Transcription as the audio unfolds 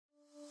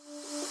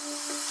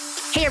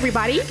Hey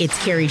everybody,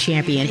 it's Carrie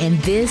Champion, and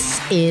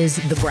this is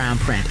The Brown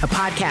Print, a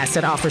podcast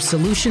that offers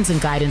solutions and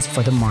guidance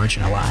for the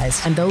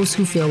marginalized and those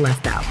who feel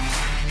left out.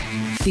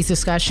 These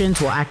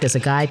discussions will act as a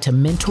guide to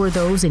mentor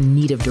those in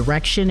need of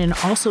direction and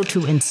also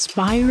to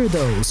inspire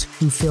those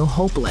who feel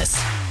hopeless.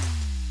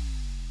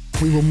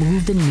 We will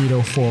move the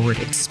needle forward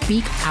and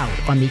speak out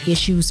on the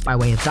issues by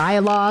way of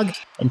dialogue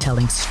and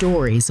telling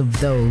stories of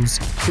those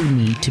who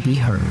need to be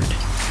heard.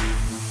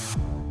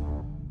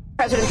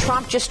 President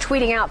Trump just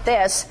tweeting out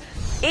this.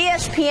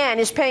 ESPN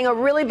is paying a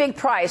really big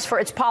price for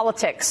its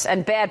politics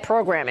and bad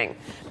programming.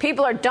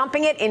 People are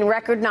dumping it in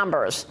record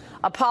numbers.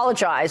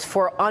 Apologize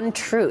for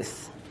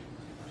untruth.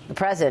 The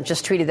president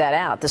just tweeted that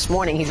out this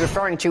morning. He's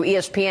referring to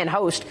ESPN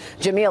host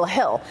Jemele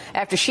Hill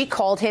after she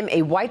called him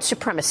a white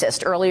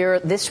supremacist earlier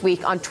this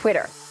week on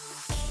Twitter.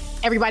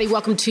 Everybody,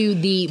 welcome to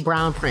The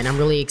Brown Print. I'm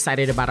really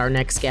excited about our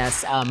next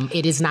guest.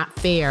 It is not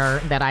fair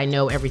that I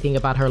know everything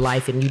about her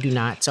life and you do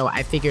not. So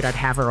I figured I'd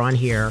have her on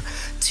here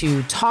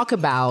to talk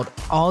about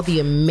all the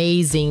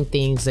amazing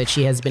things that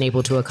she has been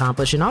able to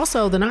accomplish and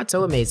also the not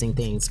so amazing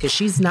things, because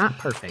she's not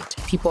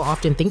perfect. People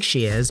often think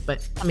she is,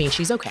 but I mean,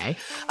 she's okay.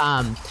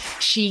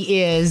 She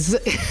is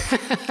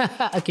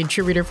a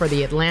contributor for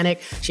The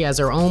Atlantic. She has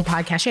her own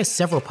podcast. She has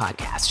several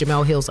podcasts.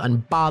 Jemele Hill's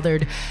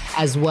Unbothered,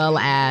 as well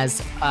as,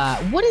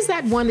 what is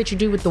that one that you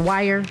do with The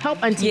Wire?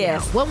 Help Auntie.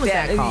 Yes. What was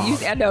that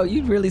called? I know,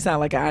 you really sound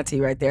like an auntie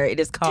right there. It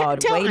is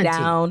called Tell Way Auntie.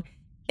 Down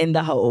in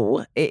the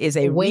Hole. It is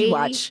a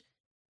rewatch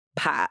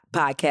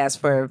podcast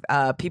for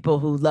people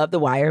who love The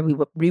Wire. We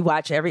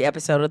rewatch every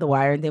episode of The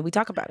Wire and then we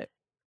talk about it.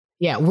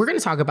 Yeah, we're going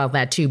to talk about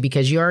that too,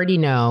 because you already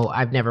know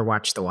I've never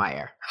watched The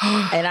Wire.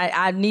 And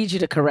I need you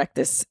to correct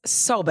this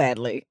so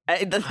badly.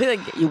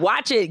 You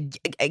watch it,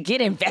 get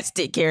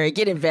invested, Carrie,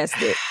 get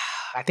invested.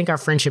 I think our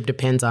friendship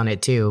depends on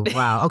it too.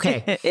 Wow.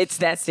 Okay. It's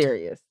that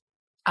serious.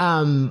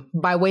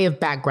 By way of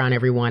background,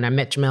 everyone, I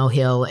met Jemele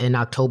Hill in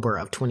October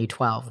of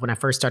 2012 when I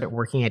first started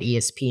working at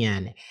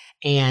ESPN.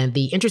 And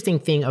the interesting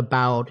thing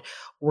about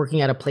working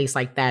at a place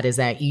like that is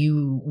that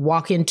you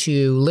walk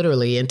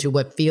literally into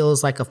what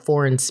feels like a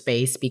foreign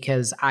space,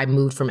 because I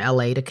moved from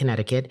LA to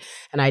Connecticut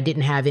and I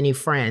didn't have any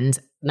friends,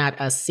 not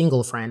a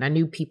single friend. I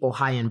knew people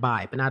high and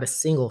by, but not a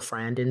single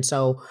friend. And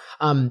so,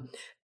 and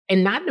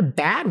not in a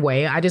bad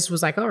way, I just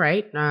was like, all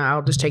right,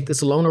 I'll just take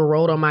this loner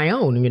road on my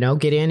own,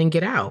 get in and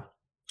get out.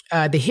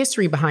 The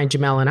history behind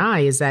Jemele and I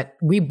is that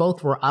we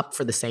both were up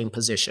for the same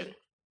position,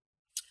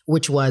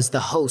 which was the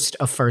host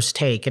of First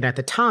Take. And at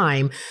the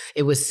time,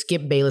 it was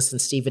Skip Bayless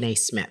and Stephen A.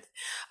 Smith.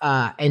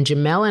 And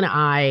Jemele and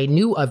I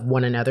knew of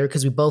one another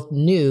because we both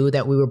knew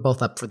that we were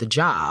both up for the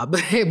job,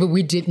 but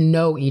we didn't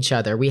know each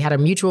other. We had a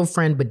mutual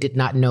friend, but did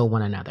not know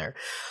one another.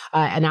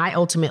 And I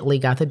ultimately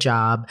got the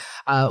job,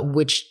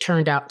 which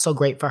turned out so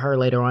great for her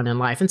later on in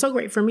life and so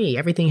great for me.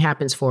 Everything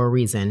happens for a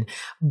reason.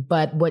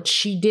 But what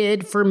she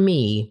did for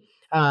me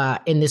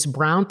in this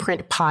Brown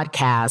Print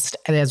podcast,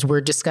 as we're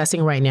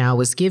discussing right now,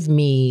 was give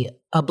me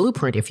a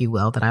blueprint, if you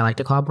will, that I like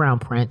to call Brown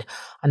Print,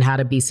 on how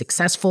to be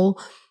successful,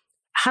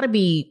 how to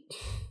be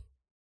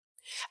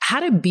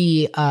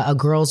a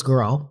girl's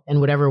girl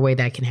in whatever way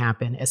that can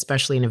happen,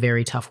 especially in a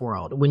very tough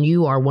world. When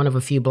you are one of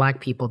a few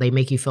Black people, they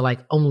make you feel like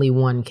only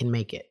one can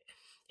make it.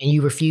 And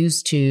you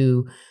refuse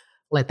to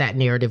let that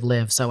narrative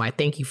live. So I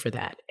thank you for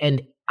that.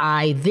 And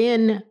I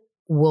then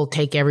will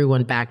take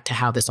everyone back to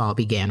how this all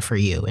began for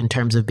you in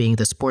terms of being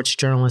the sports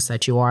journalist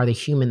that you are, the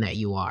human that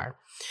you are.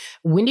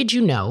 When did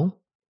you know?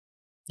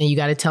 And you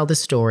got to tell the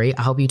story.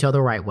 I hope you tell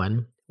the right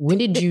one. When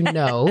did you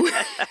know?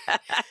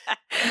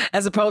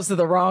 As opposed to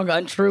the wrong,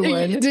 untrue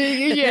one.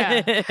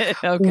 Yeah.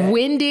 Okay.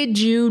 When did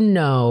you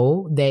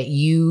know that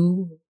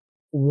you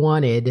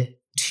wanted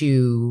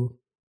to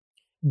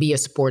be a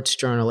sports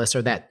journalist,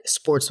 or that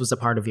sports was a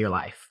part of your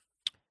life?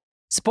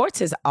 Sports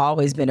has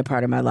always been a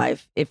part of my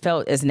life. It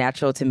felt as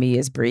natural to me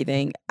as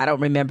breathing. I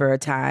don't remember a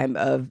time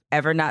of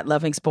ever not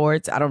loving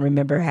sports. I don't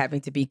remember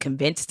having to be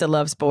convinced to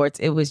love sports.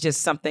 It was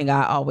just something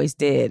I always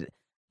did.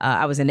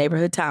 I was a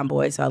neighborhood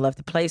tomboy, so I loved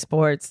to play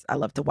sports. I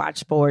loved to watch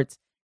sports.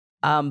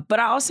 But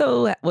I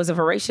also was a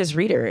voracious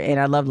reader, and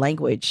I love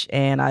language,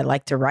 and I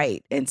like to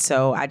write. And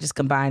so I just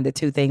combined the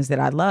two things that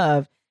I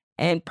love.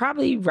 And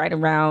probably right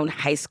around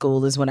high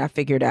school is when I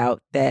figured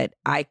out that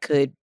I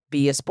could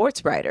be a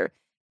sports writer.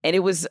 And it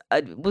was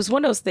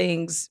one of those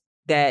things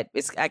that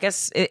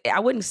I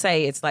wouldn't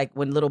say it's like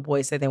when little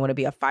boys say they want to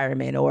be a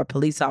fireman or a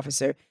police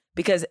officer,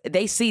 because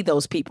they see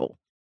those people,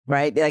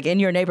 right? Like in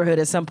your neighborhood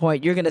at some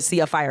point, you're going to see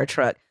a fire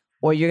truck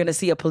or you're going to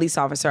see a police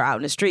officer out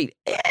in the street.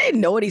 I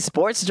didn't know any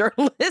sports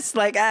journalists.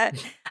 Like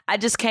I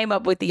just came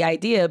up with the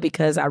idea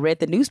because I read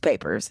the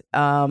newspapers.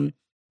 I'm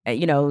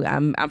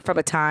from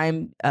a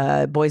time,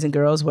 boys and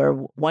girls, where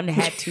one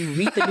had to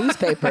read the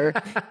newspaper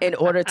in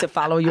order to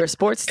follow your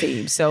sports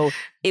team. So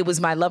it was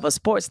my love of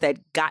sports that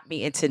got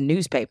me into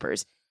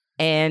newspapers.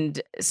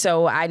 And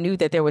so I knew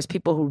that there was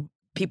people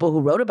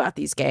who wrote about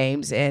these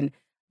games and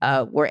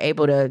were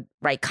able to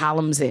write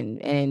columns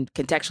and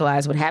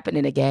contextualize what happened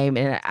in a game.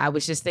 And I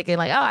was just thinking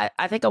like,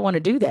 I think I want to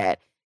do that.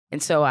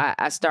 And so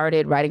I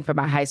started writing for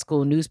my high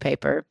school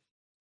newspaper.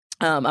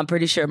 I'm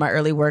pretty sure my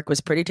early work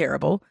was pretty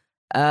terrible.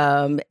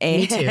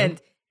 Me too.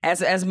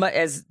 As much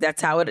as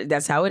that's how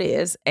it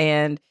is.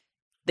 And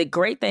the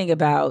great thing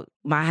about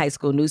my high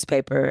school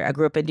newspaper, I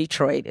grew up in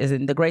Detroit,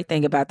 and the great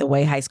thing about the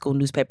way high school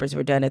newspapers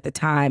were done at the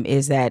time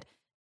is that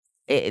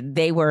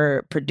they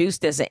were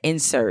produced as an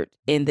insert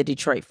in the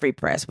Detroit Free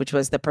Press, which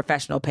was the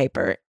professional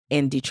paper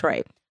in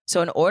Detroit.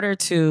 So in order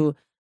to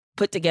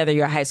put together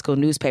your high school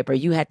newspaper,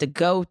 you had to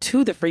go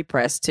to the Free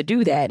Press to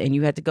do that, and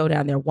you had to go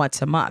down there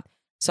once a month.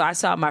 So I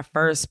saw my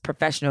first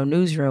professional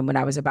newsroom when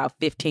I was about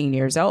 15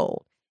 years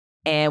old.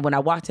 And when I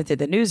walked into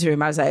the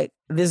newsroom, I was like,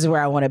 this is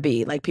where I want to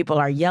be. Like, people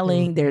are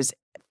yelling, there's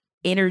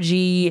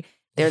energy,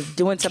 they're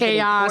doing something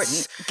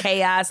important.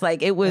 Chaos.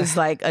 Like, it was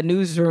like a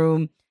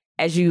newsroom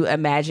as you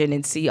imagine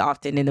and see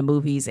often in the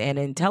movies and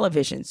in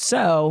television.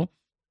 So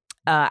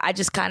I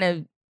just kind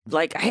of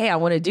like, hey, I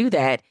want to do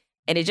that.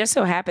 And it just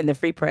so happened the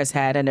Free Press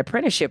had an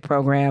apprenticeship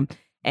program.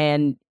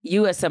 And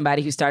you, as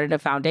somebody who started a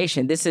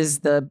foundation, this is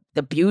the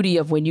beauty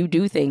of when you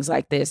do things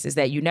like this, is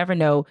that you never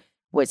know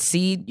what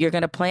seed you're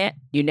going to plant.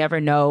 You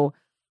never know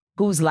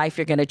whose life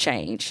you're going to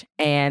change.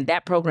 And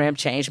that program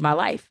changed my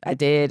life. I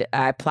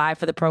applied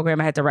for the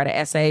program. I had to write an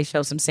essay,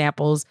 show some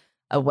samples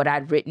of what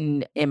I'd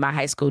written in my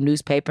high school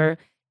newspaper.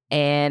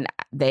 And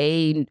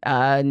they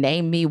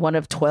named me one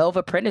of 12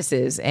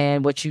 apprentices.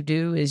 And what you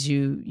do is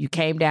you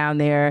came down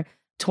there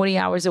 20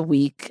 hours a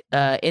week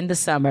in the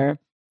summer,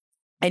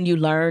 and you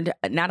learned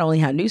not only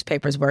how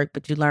newspapers work,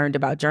 but you learned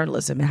about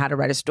journalism and how to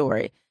write a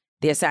story.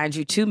 They assigned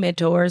you 2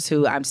 mentors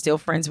who I'm still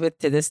friends with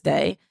to this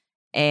day.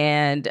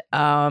 And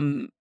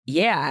I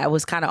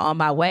was kind of on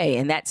my way.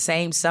 And that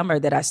same summer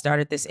that I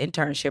started this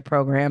internship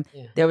program,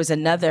 there was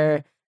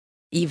another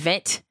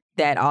event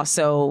that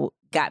also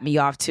got me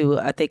off to,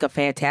 I think, a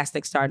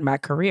fantastic start in my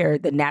career.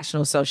 The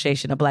National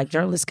Association of Black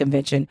Journalists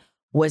Convention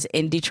was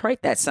in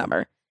Detroit that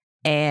summer.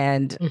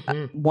 And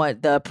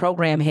the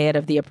program head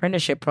of the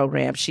apprenticeship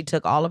program, she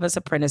took all of us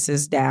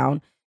apprentices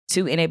down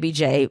to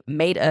NABJ,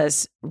 made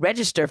us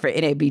register for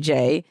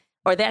NABJ,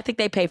 I think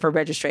they paid for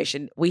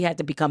registration. We had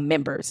to become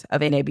members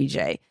of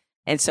NABJ.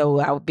 And so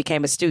I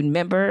became a student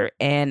member,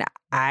 and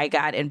I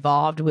got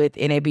involved with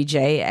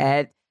NABJ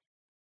at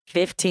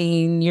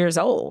 15 years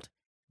old.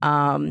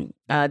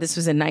 This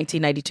was in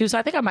 1992. So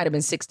I think I might have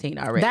been 16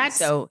 already.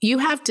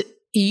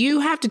 You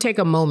have to take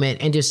a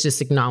moment and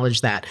just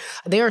acknowledge that.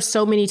 There are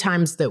so many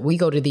times that we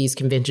go to these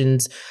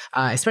conventions,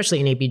 especially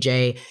in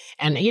ABJ.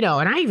 And, and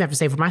I even have to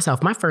say for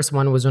myself, my first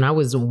one was when I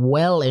was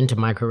well into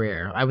my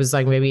career. I was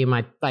like maybe in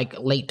my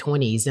late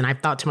 20s. And I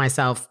thought to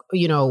myself,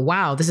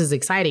 wow, this is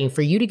exciting.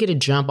 For you to get a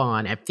jump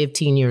on at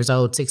 15 years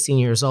old, 16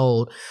 years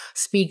old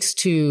speaks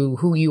to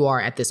who you are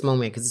at this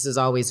moment, because this has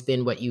always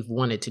been what you've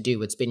wanted to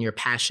do. It's been your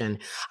passion.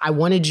 I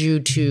wanted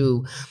you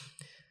to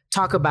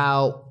talk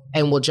about,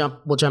 and we'll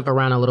jump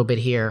around a little bit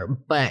here,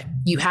 but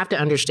you have to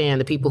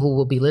understand the people who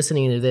will be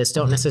listening to this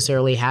don't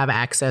necessarily have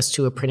access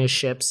to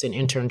apprenticeships and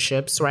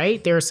internships,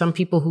 right? There are some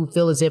people who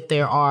feel as if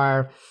there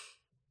are,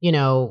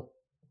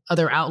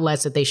 other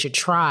outlets that they should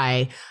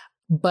try.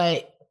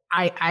 But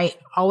I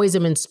always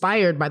am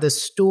inspired by the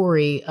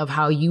story of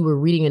how you were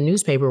reading a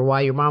newspaper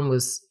while your mom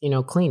was,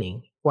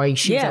 cleaning, while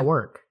she was at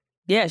work.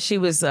 Yeah, she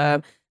was.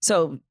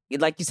 So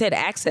like you said,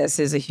 access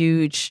is a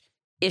huge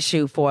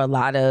issue for a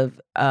lot of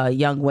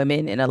young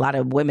women and a lot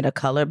of women of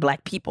color,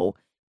 Black people.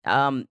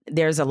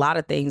 There's a lot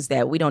of things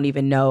that we don't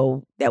even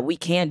know that we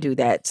can do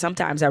that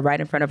sometimes are right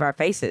in front of our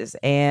faces.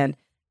 And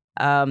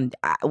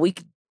we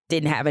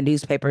didn't have a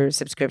newspaper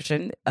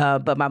subscription,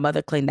 but my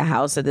mother cleaned the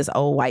house of this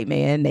old white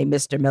man named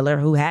Mr. Miller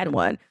who had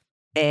one.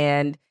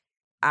 And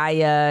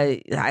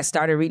I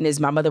started reading this.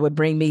 My mother would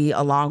bring me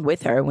along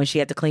with her when she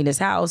had to clean his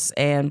house.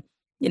 And,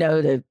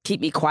 to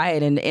keep me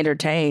quiet and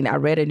entertained, I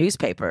read a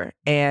newspaper.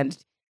 And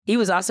he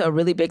was also a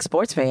really big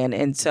sports fan.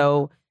 And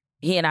so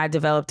he and I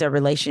developed a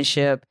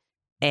relationship,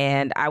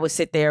 and I would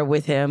sit there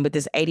with him, with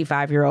this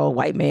 85-year-old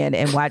white man,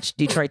 and watch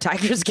Detroit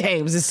Tigers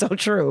games. It's so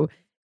true.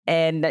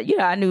 And,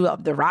 I knew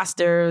the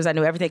rosters. I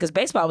knew everything, because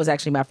baseball was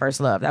actually my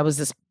first love. That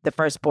was the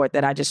first sport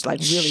that I just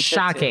really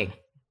shocking.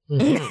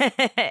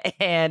 Mm-hmm.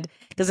 And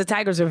because the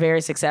Tigers were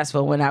very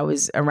successful when I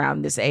was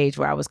around this age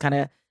where I was kind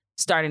of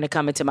starting to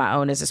come into my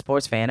own as a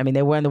sports fan. I mean,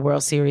 they were in the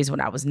World Series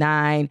when I was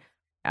 9.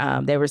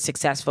 They were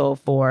successful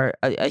for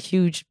a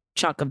huge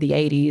chunk of the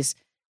 80s.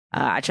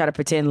 I try to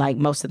pretend like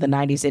most of the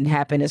 90s didn't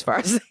happen as far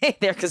as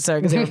they're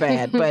concerned, because they were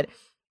bad. But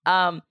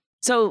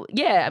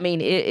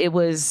it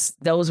was,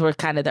 those were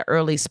kind of the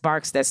early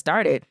sparks that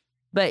started.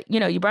 But,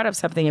 you brought up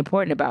something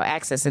important about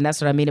access, and that's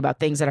what I mean about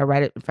things that are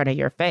right in front of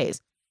your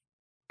face.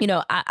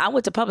 I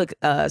went to public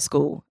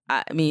school.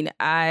 I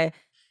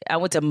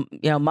went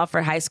to,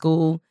 Mumford High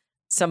School.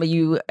 Some of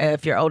you,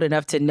 if you're old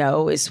enough to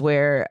know, is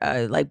where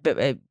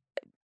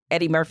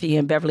Eddie Murphy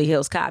in Beverly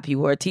Hills Cop. He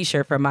wore a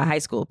T-shirt from my high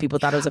school. People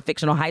thought it was a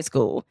fictional high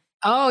school.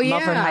 Oh, yeah.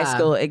 Mumford High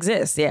School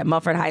exists. Yeah,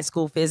 Mumford High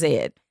School Phys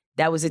Ed.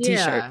 That was a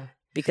T-shirt.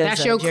 Because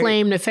that's your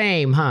claim to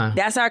fame, huh?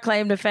 That's our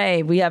claim to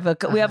fame. We have a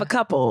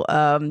couple.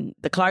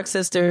 The Clark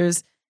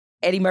sisters,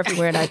 Eddie Murphy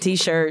wearing our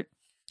T-shirt.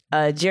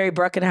 Jerry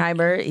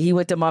Bruckenheimer, he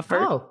went to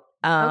Mumford. Oh.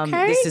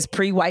 Okay. This is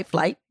pre-white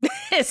flight.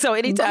 So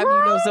anytime Girl,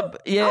 you know some,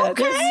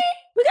 okay.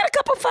 we got a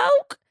couple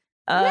folk.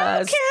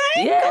 Okay.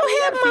 Yeah, Go we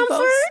ahead, got a few Mumford.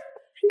 folks.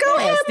 Go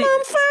ahead,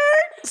 Mumford.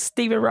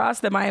 Stephen Ross,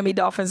 the Miami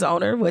Dolphins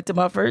owner, went to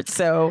Mumford.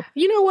 So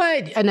you know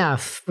what?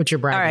 Enough with your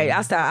bragging. all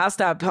right, I'll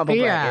stop humble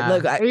bragging.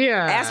 Look,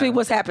 ask me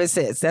what's happened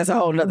since. That's a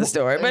whole nother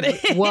story.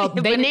 But well,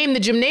 they named the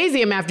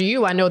gymnasium after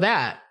you. I know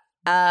that.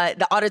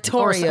 The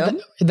auditorium.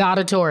 The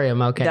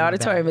auditorium. Okay. The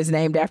auditorium is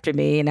named after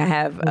me, and I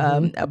have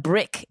a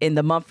brick in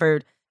the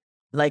Mumford,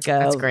 like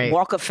a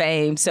Walk of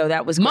Fame. So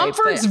that was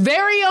Mumford's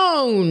very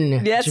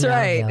own. That's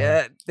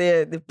Jemele.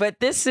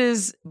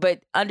 Right.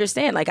 But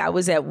understand, like I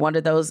was at one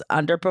of those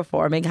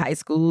underperforming high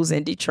schools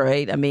in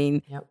Detroit. I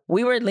mean,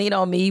 we were Lean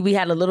On Me. We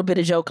had a little bit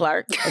of Joe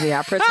Clark. I mean,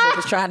 our principal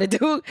was trying to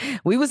do,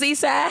 we was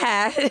East Side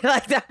High.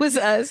 Like that was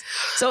us.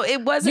 So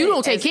it wasn't. You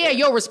don't take care of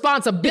your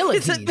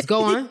responsibilities.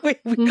 Go on.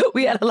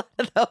 we had a lot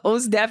of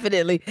those,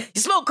 definitely.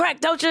 You smoke crack,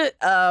 don't you?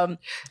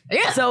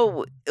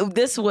 So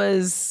this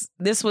was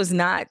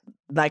not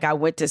like I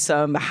went to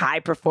some high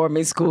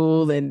performing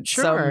school and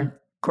some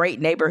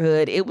great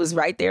neighborhood. It was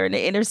right there in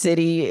the inner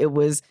city. It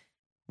was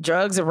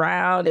drugs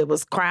around. It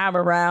was crime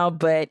around.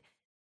 But,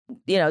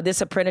 you know, this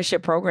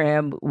apprenticeship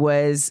program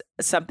was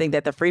something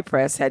that the Free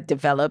Press had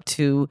developed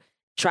to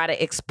try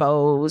to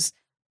expose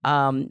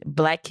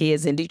Black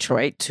kids in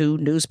Detroit to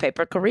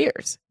newspaper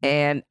careers.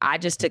 And I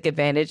just took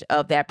advantage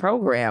of that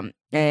program.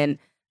 And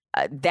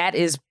that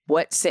is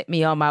what sent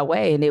me on my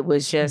way. And it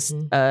was just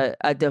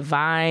a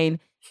divine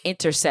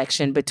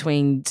intersection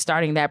between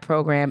starting that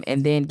program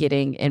and then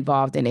getting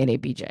involved in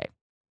NABJ.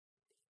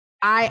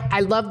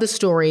 I love the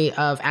story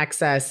of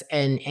access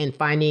and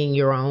finding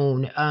your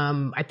own.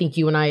 I think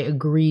you and I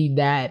agree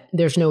that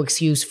there's no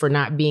excuse for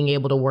not being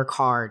able to work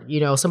hard.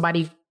 You know,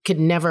 somebody could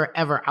never,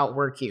 ever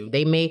outwork you.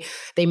 They may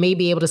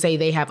be able to say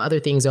they have other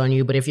things on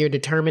you, but if you're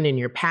determined and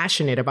you're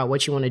passionate about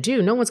what you want to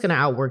do, no one's going to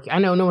outwork you. I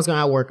know no one's going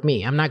to outwork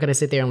me. I'm not going to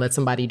sit there and let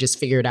somebody just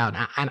figure it out.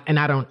 And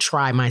I don't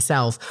try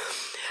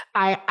myself.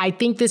 I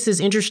think this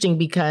is interesting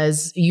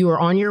because you are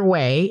on your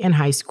way in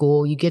high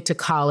school, you get to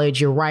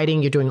college, you're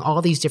writing, you're doing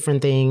all these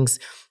different things.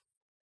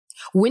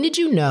 When did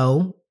you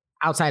know,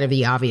 outside of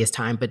the obvious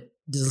time, but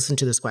just listen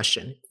to this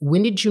question.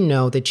 When did you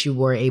know that you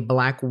were a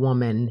Black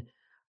woman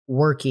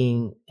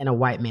working in a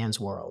white man's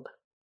world?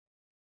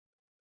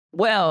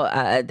 Well,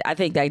 I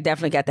think I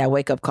definitely got that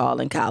wake-up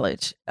call in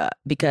college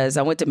because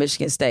I went to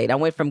Michigan State. I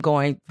went from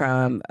going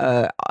from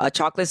a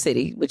chocolate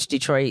city, which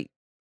Detroit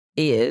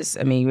is.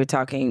 I mean, we're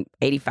talking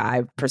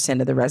 85%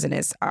 of the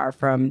residents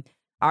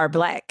are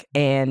Black.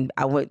 And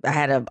I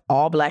had an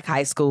all Black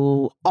high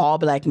school, all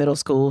Black middle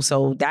school.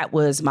 So that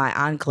was my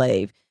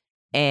enclave.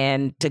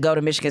 And to go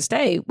to Michigan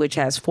State, which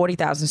has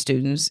 40,000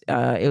 students,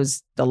 it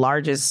was the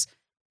largest,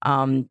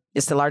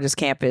 it's the largest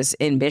campus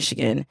in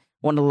Michigan,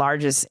 one of the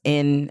largest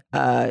in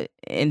the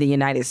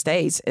United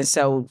States. And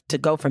so to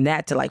go from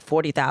that to like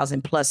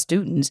 40,000 plus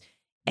students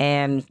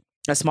and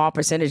a small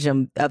percentage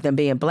of them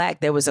being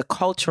Black, there was a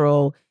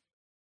cultural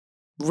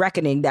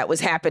reckoning that was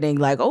happening.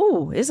 Like,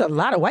 oh, there's a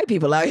lot of white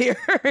people out here.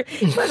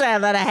 Especially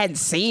that I hadn't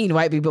seen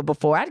white people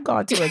before. I'd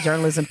gone to a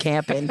journalism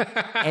camp and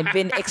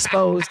been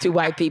exposed to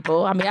white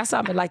people. I mean, I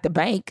saw them at like the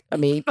bank. I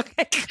mean,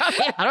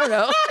 I don't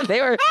know. They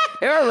were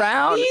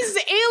around. These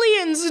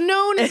aliens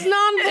known as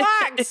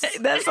non-Blacks.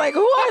 That's like,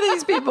 who are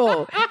these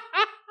people?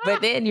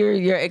 But then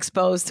you're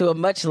exposed to a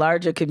much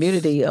larger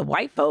community of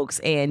white folks,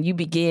 and you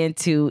begin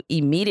to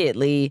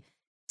immediately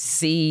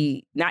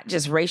see not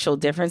just racial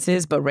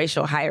differences, but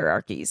racial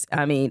hierarchies.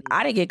 I mean,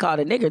 I didn't get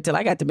called a nigger till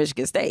I got to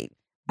Michigan State.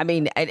 I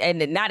mean,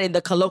 and not in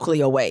the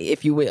colloquial way,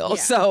 if you will.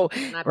 Yeah, so,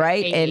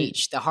 right. And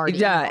the hard ER.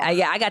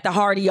 Yeah, I got the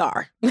hard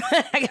ER.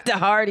 I got the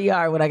hard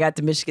ER when I got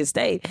to Michigan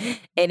State.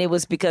 And it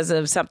was because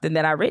of something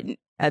that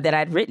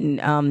I'd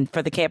written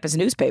for the campus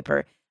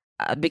newspaper.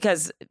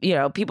 Because, you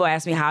know, people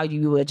ask me how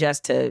you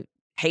adjust to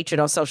hatred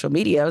on social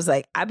media. I was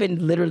like, I've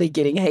been literally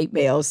getting hate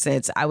mail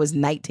since I was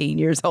 19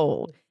 years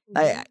old.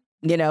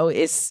 You know,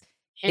 it's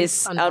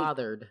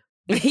unbothered.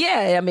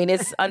 Yeah, I mean,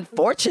 it's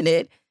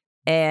unfortunate.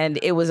 And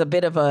it was a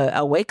bit of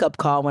a wake up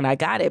call when I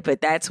got it.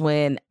 But that's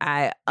when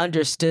I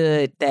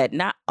understood that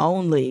not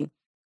only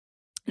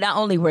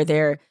were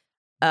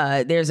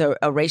there's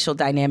a racial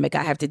dynamic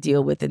I have to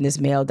deal with in this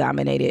male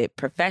dominated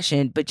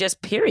profession, but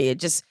just period,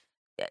 just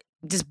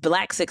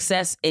Black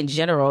success in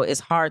general is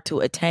hard to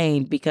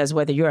attain because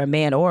whether you're a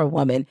man or a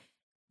woman,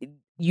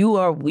 you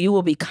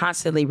will be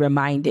constantly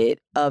reminded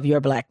of your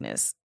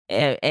Blackness.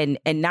 And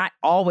not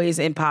always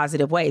in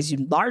positive ways,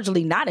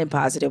 largely not in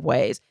positive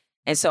ways.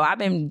 And so I've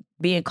been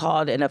being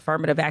called an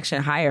affirmative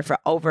action hire for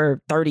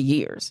over 30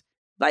 years.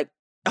 Like,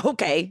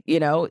 okay, you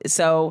know,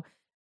 so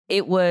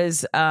it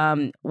was,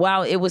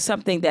 while it was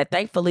something that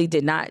thankfully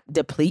did not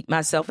deplete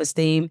my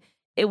self-esteem,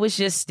 it was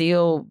just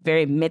still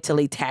very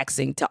mentally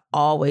taxing to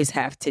always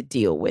have to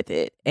deal with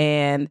it.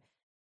 And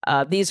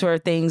these were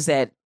things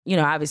that, you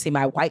know, obviously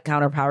my white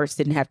counterparts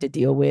didn't have to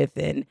deal with.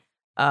 And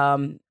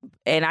I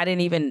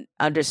didn't even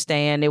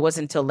understand. It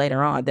wasn't until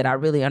later on that I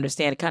really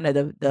understand kind of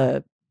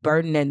the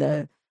burden and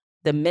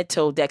the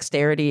mental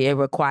dexterity it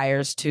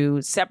requires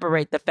to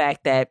separate the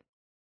fact that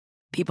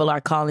People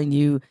are calling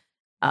you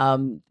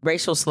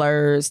racial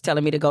slurs,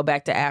 telling me to go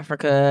back to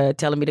Africa,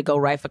 telling me to go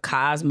write for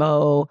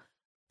Cosmo,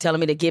 telling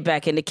me to get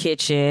back in the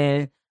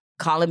kitchen,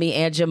 calling me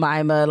Aunt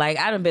Jemima. Like,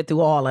 I done been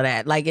through all of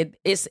that. Like,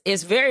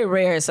 it's very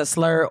rare it's a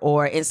slur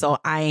or insult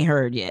I ain't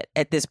heard yet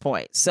at this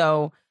point.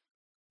 So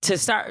to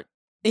start,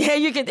 yeah,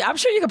 I'm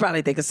sure you could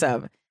probably think of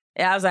some.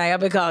 And I was like, I've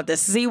been called the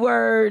C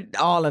word,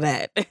 all of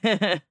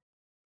that.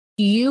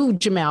 You,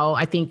 Jemele,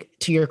 I think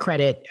to your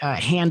credit,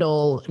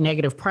 handle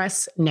negative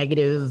press,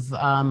 negative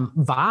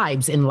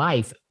vibes in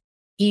life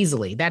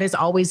easily. That has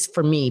always,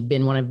 for me,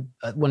 been one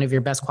of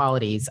your best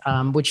qualities.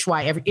 Which is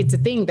why it's a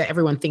thing that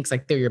everyone thinks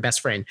like they're your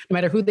best friend, no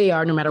matter who they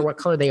are, no matter what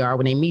color they are.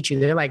 When they meet you,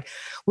 they're like,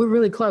 "We're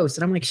really close,"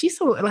 and I'm like, "She's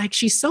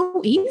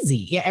so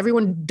easy." Yeah,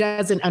 everyone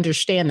doesn't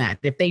understand that.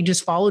 If they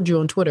just followed you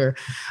on Twitter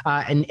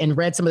and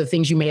read some of the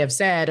things you may have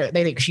said,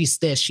 they think she's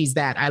this, she's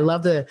that. I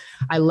love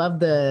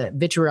the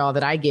vitriol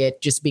that I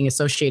get just being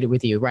associated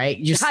with you, right?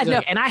 I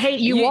know. And I hate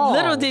you all.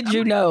 Little did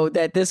you know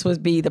that this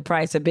would be the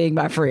price of being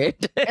my friend.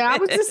 I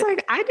was just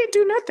like, I didn't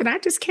do nothing. I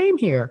just came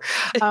here.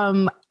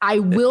 I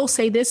will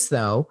say this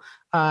though,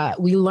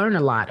 we learn a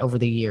lot over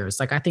the years.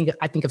 Like I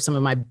think of some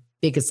of my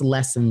biggest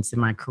lessons in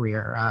my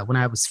career. When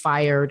I was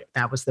fired,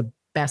 that was the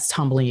best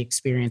humbling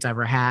experience I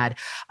ever had.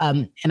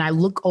 And I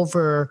look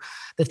over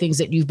the things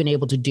that you've been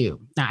able to do.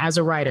 Now, as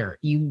a writer,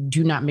 you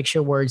do not mix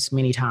your words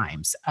many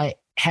times.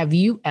 Have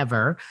you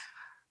ever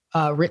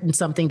written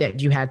something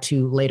that you had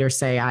to later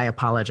say, I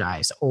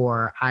apologize,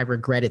 or I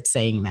regretted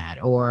saying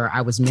that, or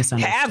I was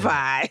misunderstood? Have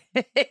I?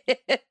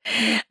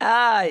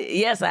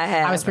 Yes, I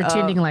have. I was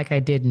pretending like I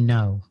didn't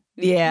know.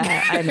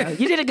 Yeah, I know.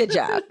 You did a good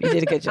job.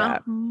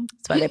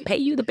 That's why they pay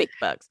you the big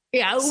bucks.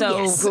 Yeah. So,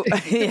 yes.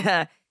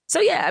 Yeah. So,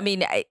 yeah, I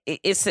mean,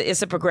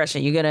 it's a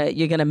progression.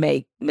 You're gonna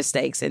make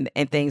mistakes and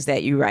things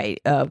that you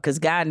write. Because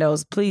God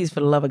knows, please,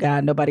 for the love of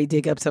God, nobody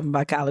dig up some of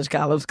my college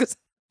columns because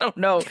I don't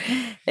know.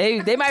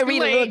 They might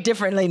read a little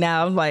differently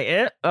now. I'm like,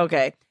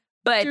 okay.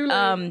 But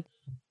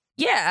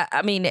yeah,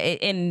 I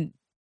mean,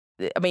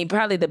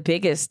 probably the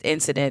biggest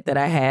incident that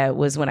I had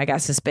was when I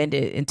got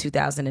suspended in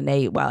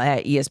 2008 while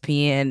at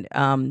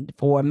ESPN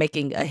for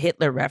making a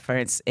Hitler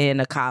reference in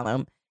a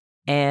column.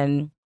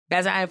 And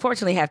as I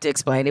unfortunately have to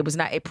explain, it was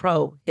not a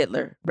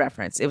pro-Hitler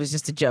reference. It was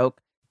just a joke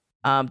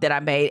that I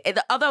made. And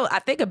although I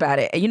think about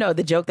it, you know,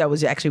 the joke that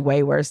was actually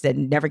way worse that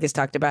never gets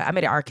talked about. I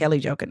made an R. Kelly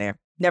joke in there.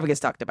 Never gets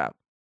talked about.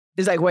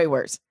 It's like way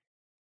worse.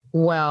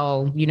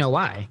 Well, you know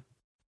why?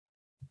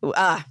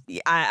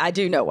 I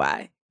do know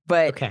why.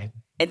 But okay.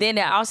 And then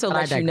I also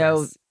let you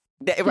know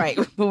that, right.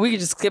 We can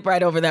just skip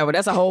right over that one.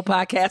 That's a whole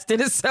podcast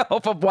in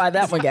itself of why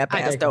that one got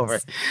passed over.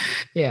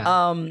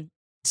 Yeah.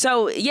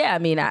 So yeah, I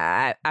mean,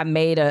 I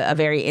made a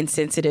very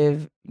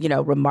insensitive,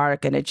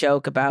 remark and a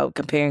joke about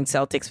comparing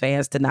Celtics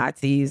fans to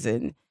Nazis,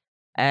 and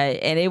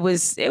it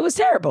was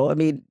terrible. I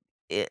mean,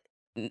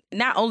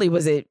 not only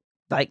was it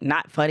like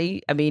not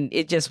funny, I mean,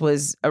 it just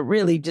was a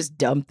really just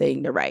dumb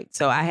thing to write.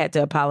 So I had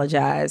to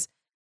apologize,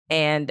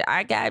 and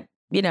I got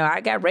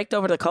raked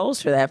over the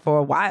coals for that for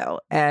a while.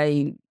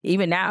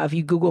 Even now, if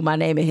you Google my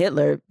name and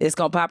Hitler, it's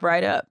gonna pop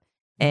right up,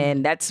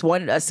 and that's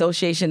one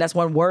association. That's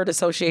one word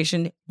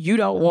association you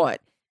don't want.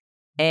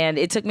 And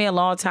it took me a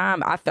long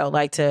time, I felt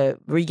like, to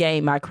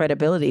regain my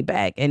credibility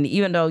back. And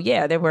even though,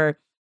 yeah, there were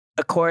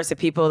a chorus of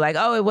people like,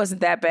 oh, it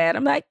wasn't that bad.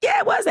 I'm like, yeah,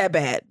 it was that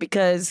bad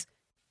because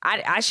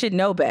I should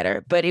know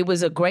better. But it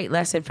was a great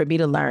lesson for me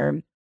to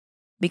learn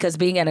because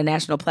being at a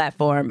national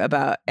platform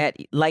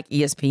like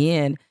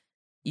ESPN,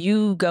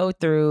 you go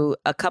through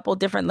a couple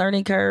different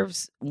learning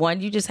curves. One,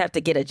 you just have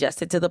to get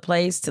adjusted to the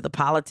place, to the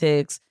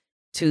politics,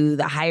 to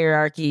the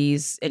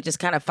hierarchies, and just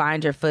kind of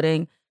find your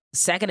footing.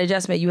 Second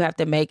adjustment you have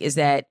to make is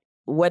that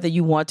whether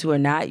you want to or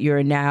not,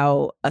 you're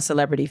now a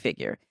celebrity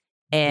figure.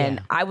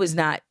 And I was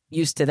not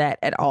used to that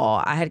at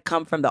all. I had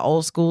come from the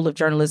old school of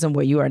journalism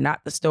where you are not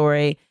the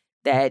story,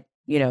 that,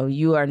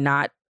 you are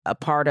not a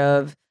part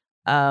of,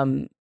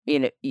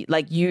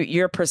 like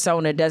your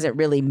persona doesn't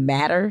really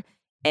matter.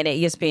 And at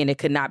ESPN, it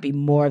could not be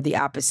more of the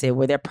opposite,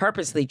 where they're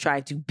purposely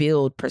trying to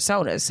build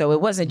personas. So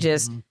it wasn't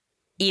just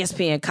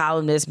ESPN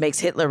columnist makes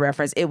Hitler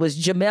reference. It was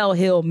Jemele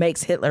Hill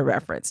makes Hitler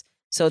reference.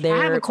 So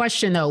I have a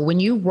question though. When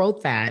you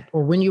wrote that,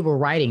 or when you were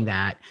writing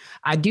that,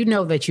 I do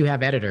know that you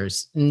have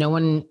editors. No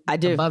one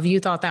above you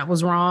thought that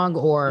was wrong,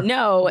 or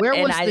no?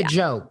 Where was the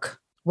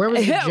joke? Where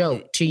was the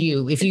joke to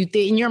you? If you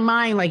in your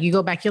mind, like you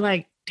go back, you're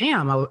like,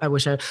 damn, I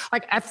wish I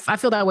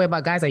feel that way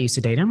about guys I used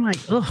to date. I'm like,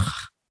 ugh,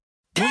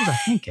 what was I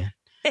thinking?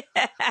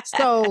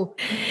 So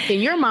in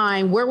your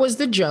mind, where was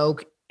the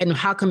joke? And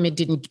how come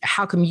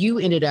you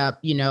ended up,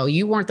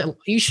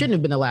 you shouldn't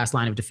have been the last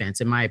line of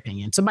defense, in my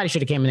opinion. Somebody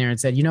should have came in there and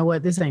said, you know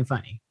what, this ain't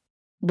funny.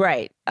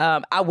 Right.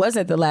 I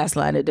wasn't the last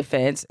line of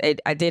defense.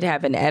 I did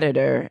have an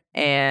editor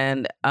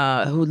and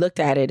who looked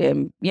at it,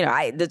 and,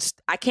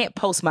 I can't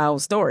post my own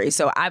story.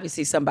 So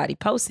obviously somebody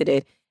posted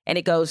it, and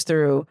it goes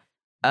through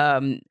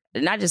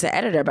not just an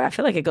editor, but I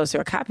feel like it goes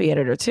through a copy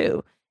editor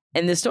too.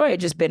 And the story had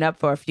just been up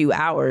for a few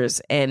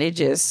hours, and it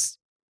just,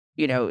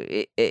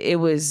 it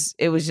was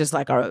just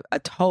like a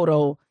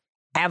total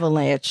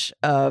avalanche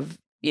of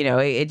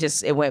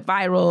it went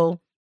viral.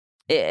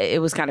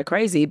 It was kind of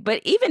crazy.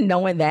 But even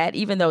knowing that,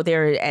 even though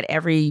they're at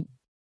every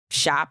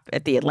shop,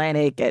 at The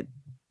Atlantic, at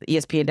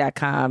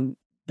ESPN.com,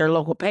 their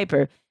local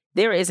paper,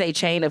 there is a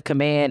chain of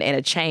command and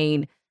a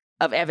chain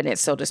of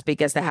evidence, so to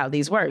speak, as to how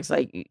these works.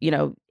 Like,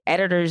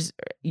 editors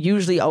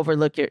usually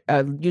look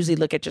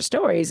at your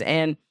stories,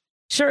 and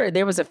sure,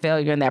 there was a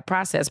failure in that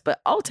process, but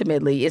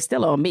ultimately it's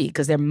still on me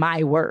because they're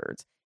my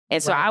words.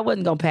 And so I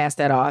wasn't going to pass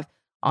that off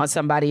on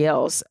somebody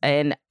else.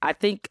 And I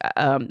think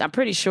I'm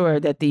pretty sure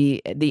that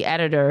the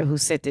editor who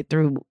sent it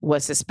through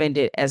was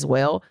suspended as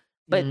well.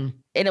 But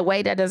in a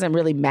way that doesn't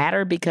really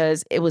matter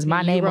because it was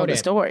my name on the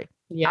story.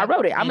 Yeah. I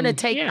wrote it. I'm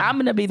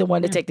going to be the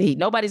one to take the heat.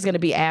 Nobody's going to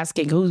be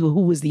asking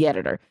who was the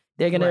editor.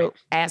 They're going to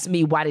ask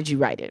me, why did you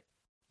write it?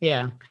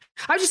 Yeah.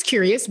 I was just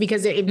curious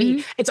because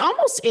it's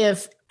almost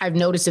if I've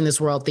noticed in this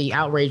world, the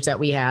outrage that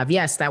we have.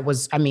 Yes,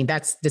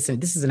 this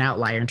is an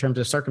outlier in terms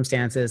of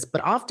circumstances,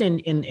 but often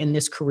in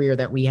this career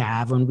that we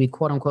have, when we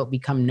quote unquote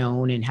become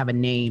known and have a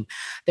name,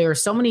 there are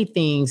so many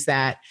things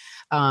that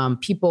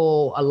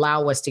people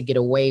allow us to get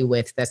away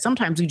with that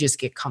sometimes we just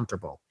get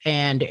comfortable.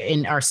 And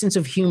our sense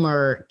of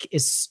humor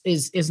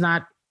is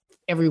not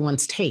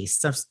everyone's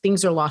taste. So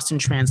things are lost in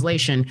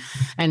translation,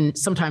 and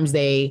sometimes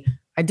they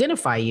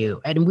identify you.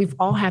 And we've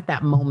all had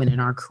that moment in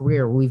our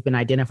career where we've been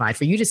identified.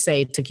 For you to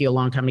say it took you a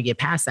long time to get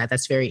past that,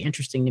 that's very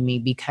interesting to me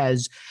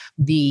because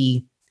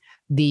the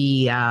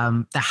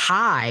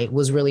high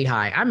was really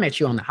high. I met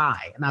you on the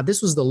high. Now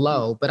this was the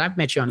low, but I've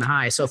met you on the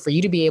high. So for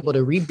you to be able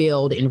to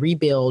rebuild and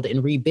rebuild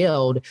and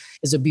rebuild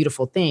is a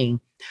beautiful thing.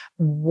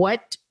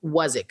 What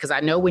was it? Because I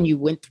know when you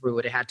went through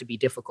it, it had to be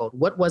difficult.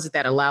 What was it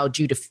that allowed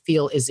you to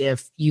feel as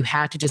if you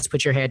had to just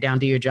put your head down,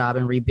 do your job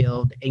and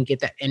rebuild and get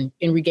that and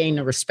regain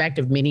the respect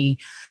of many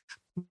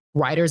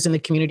writers in the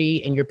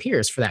community and your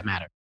peers for that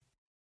matter?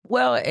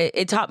 Well,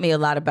 it taught me a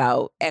lot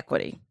about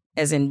equity,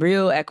 as in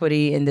real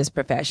equity in this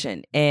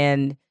profession.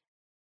 And,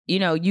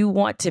 you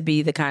want to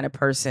be the kind of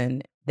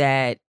person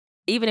that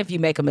even if you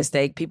make a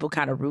mistake, people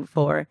kind of root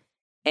for.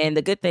 And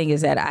the good thing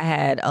is that I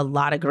had a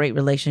lot of great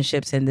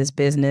relationships in this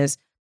business,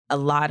 a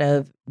lot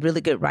of really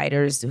good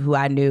writers who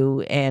I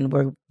knew and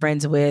were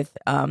friends with,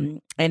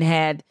 and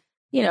had,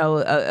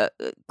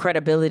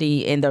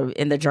 credibility in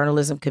the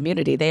journalism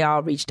community. They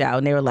all reached out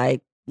and they were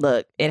like,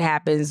 look, it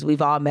happens.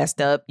 We've all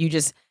messed up. You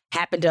just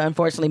happen to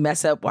unfortunately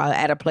mess up while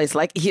at a place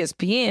like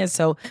ESPN.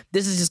 So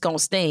this is just going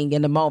to sting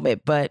in the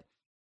moment, but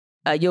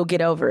you'll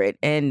get over it.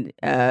 And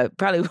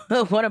probably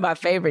one of my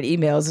favorite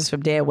emails is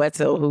from Dan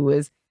Wetzel, who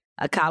is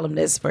a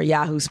columnist for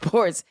Yahoo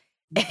Sports.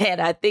 And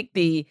I think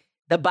the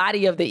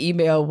body of the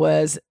email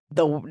was,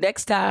 the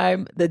next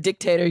time the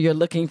dictator you're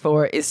looking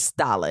for is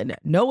Stalin.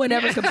 No one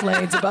ever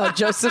complains about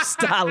Joseph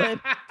Stalin.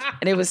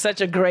 And it was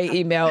such a great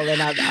email,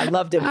 and I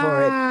loved him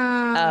for it.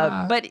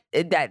 But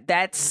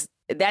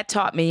that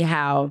taught me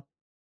how,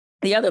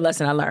 the other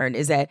lesson I learned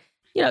is that,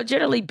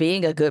 generally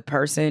being a good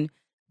person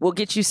will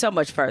get you so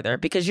much further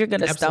because you're going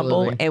to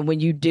stumble. And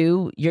when you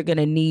do, you're going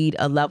to need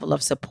a level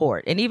of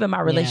support. And even my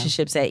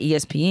relationships at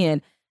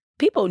ESPN,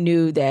 people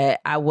knew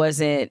that I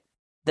wasn't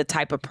the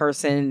type of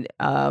person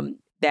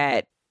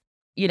that,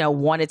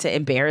 wanted to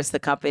embarrass the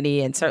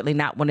company and certainly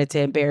not wanted to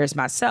embarrass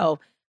myself.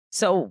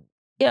 So,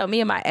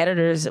 me and my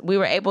editors, we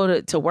were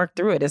able to work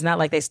through it. It's not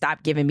like they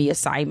stopped giving me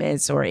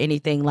assignments or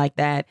anything like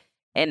that.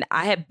 And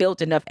I had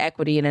built enough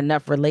equity and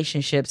enough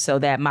relationships so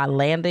that my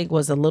landing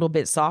was a little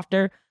bit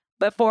softer.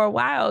 But for a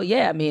while,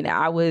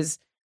 I was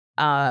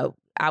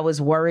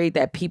worried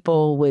that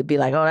people would be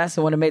like, oh, that's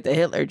the one who made the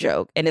Hitler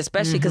joke. And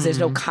especially because there's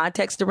no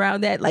context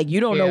around that. Like, you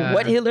don't know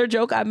what Hitler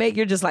joke I make.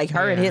 You're just like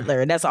her and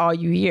Hitler, and that's all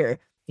you hear.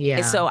 Yeah.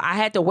 And so I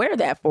had to wear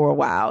that for a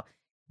while.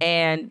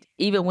 And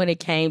even when it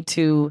came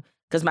to,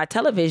 because my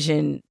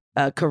television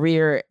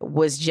career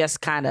was just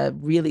kind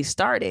of really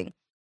starting.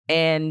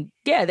 And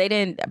they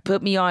didn't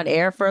put me on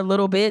air for a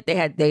little bit. They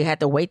had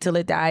to wait till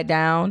it died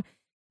down.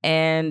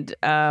 And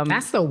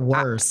that's the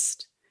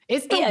worst.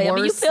 It's the worst. I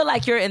mean, you feel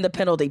like you're in the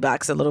penalty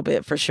box a little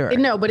bit for sure.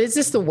 No, but it's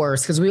just the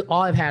worst because we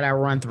all have had our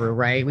run through,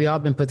 right? We all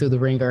been put through the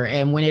ringer.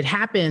 And when it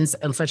happens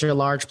on such a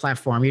large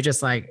platform, you're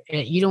just like,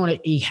 you don't want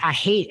to, I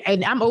hate,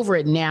 and I'm over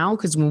it now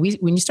because when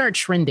you start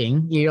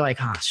trending, you're like,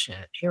 oh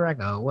shit, here I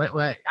go. What?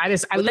 I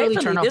literally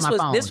turned off my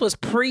phone. This was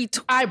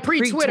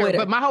pre-Twitter,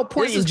 but my whole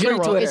point in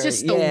general, it's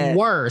just the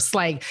worst.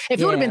 Like if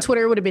it would have been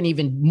Twitter, it would have been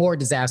even more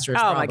disastrous.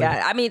 Oh my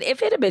God. I mean,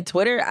 if it had been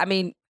Twitter,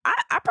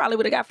 I probably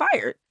would have got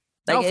fired.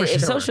 Like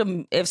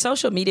if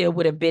social media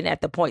would have been at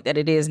the point that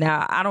it is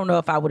now, I don't know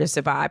if I would have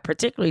survived,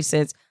 particularly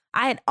since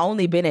I had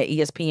only been at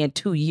ESPN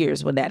 2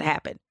 years when that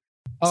happened.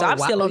 So I'm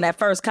still on that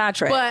first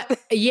contract. But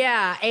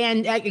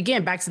and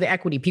again, back to the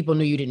equity, people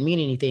knew you didn't mean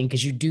anything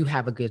because you do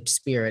have a good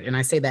spirit. And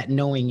I say that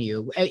knowing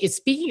you.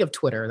 Speaking of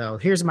Twitter, though,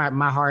 here's my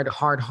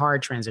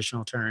hard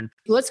transitional turn.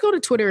 Let's go to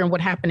Twitter and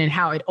what happened and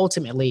how it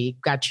ultimately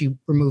got you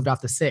removed off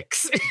the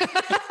six.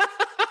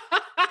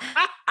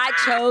 I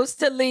chose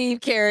to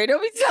leave, Carrie.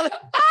 Don't be telling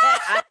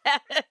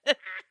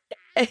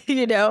me.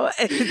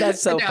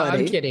 That's so No, funny.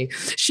 I'm kidding.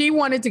 She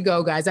wanted to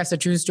go, guys. That's a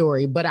true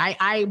story. But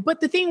but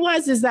the thing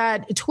is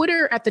that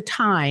Twitter at the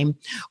time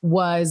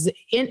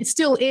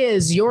still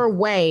is your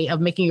way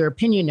of making your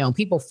opinion known.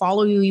 People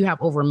follow you. You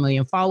have over 1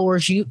 million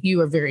followers.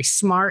 You are very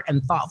smart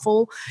and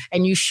thoughtful,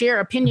 and you share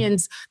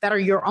opinions that are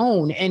your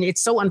own. And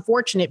it's so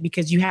unfortunate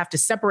because you have to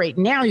separate.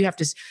 Now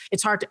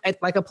it's hard to,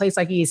 like a place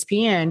like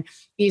ESPN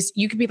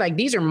you could be like,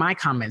 these are my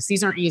comments.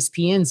 These aren't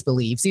ESPN's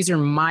beliefs. These are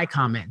my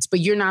comments,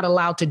 but you're not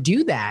allowed to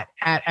do that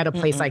at a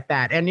place like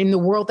that. And in the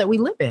world that we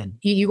live in,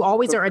 you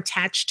always are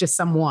attached to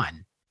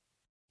someone.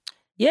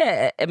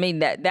 Yeah. I mean,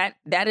 that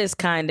is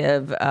kind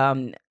of,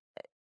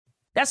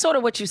 that's sort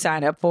of what you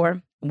sign up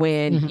for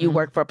when you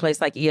work for a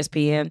place like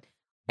ESPN.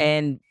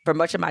 And for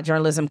much of my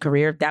journalism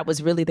career, that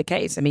was really the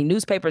case. I mean,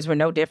 newspapers were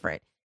no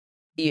different.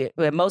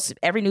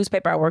 Every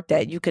newspaper I worked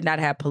at, you could not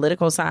have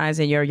political signs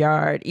in your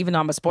yard. Even though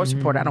I'm a sports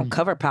reporter, I don't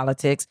cover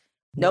politics.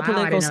 No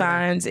political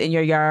signs in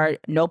your yard,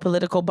 no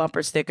political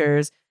bumper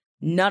stickers,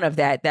 none of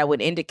that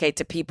would indicate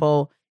to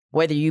people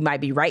whether you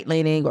might be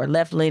right-leaning or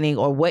left-leaning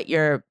or what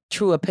your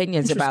true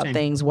opinions about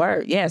things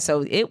were. Yeah,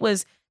 so that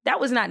was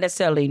not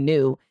necessarily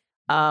new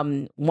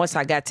once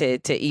I got to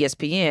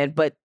ESPN,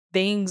 but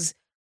things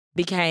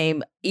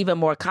became even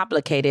more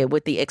complicated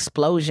with the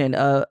explosion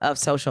of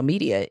social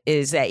media.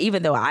 Is that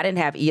even though I didn't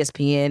have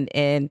ESPN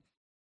in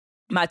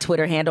my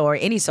Twitter handle or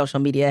any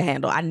social media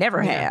handle, I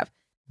never have,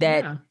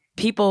 that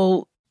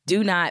people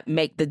do not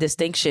make the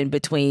distinction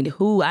between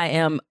who I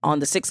am on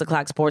the 6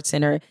 o'clock Sports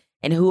Center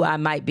and who I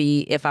might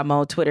be if I'm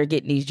on Twitter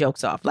getting these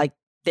jokes off. Like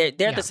they're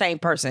the same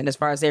person as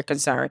far as they're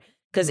concerned.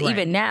 Because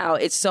even now,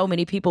 it's so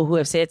many people who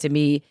have said to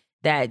me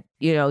that,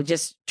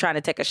 just trying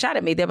to take a shot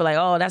at me, they were like,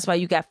 oh, that's why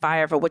you got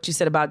fired for what you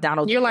said about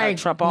Donald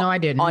Trump no, I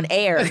didn't. on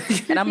air.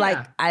 And I'm like,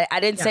 I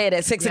didn't say it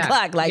at 6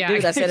 o'clock. Like,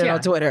 dude, I said it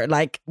on Twitter.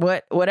 Like,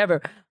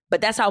 whatever.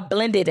 But that's how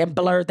blended and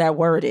blurred that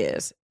word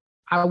is.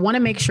 I want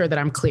to make sure that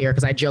I'm clear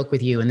because I joke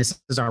with you, and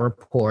this is our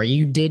rapport.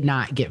 You did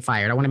not get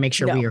fired. I want to make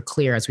sure we are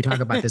clear as we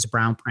talk about this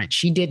brown print.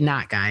 She did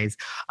not, guys.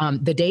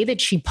 The day that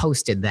she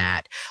posted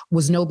that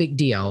was no big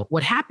deal.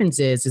 What happens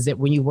is that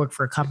when you work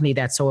for a company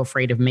that's so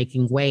afraid of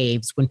making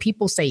waves, when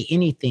people say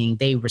anything,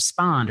 they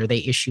respond or they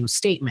issue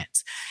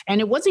statements. And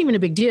it wasn't even a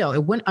big deal.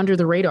 It went under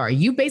the radar.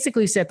 You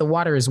basically said the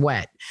water is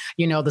wet.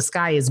 The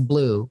sky is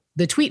blue.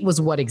 The tweet was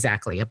what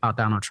exactly about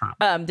Donald Trump?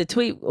 The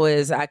tweet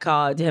was, I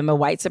called him a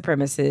white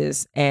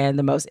supremacist and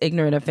the most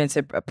ignorant,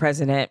 offensive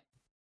president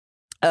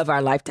of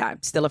our lifetime.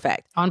 Still a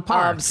fact. On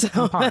par.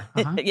 On par.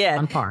 Yeah.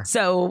 On par.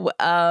 So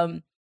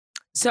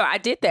I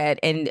did that,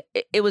 and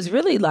it was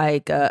really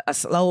like a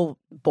slow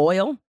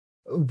boil.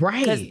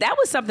 Right. Because that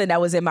was something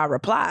that was in my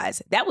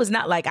replies. That was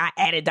not like I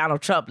added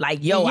Donald Trump,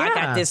 like, yo, I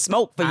got this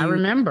smoke for you. I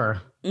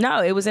remember.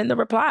 No, it was in the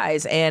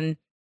replies. And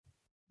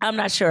I'm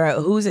not sure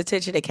whose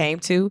attention it came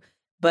to,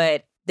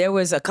 but there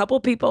was a couple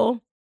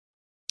people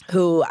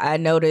who I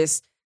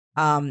noticed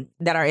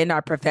that are in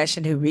our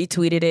profession who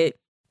retweeted it.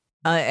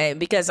 And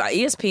because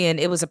ESPN,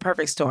 it was a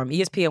perfect storm.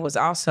 ESPN was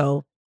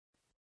also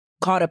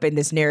caught up in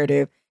this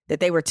narrative that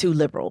they were too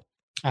liberal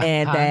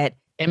and that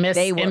MS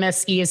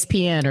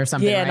ESPN or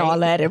something. Yeah, and all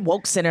that, and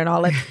Woke Center and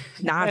all that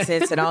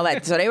nonsense and all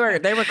that. So they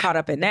were caught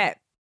up in that.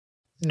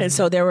 Mm-hmm. And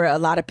so there were a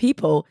lot of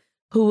people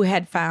who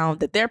had found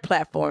that their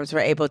platforms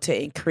were able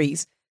to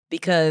increase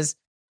because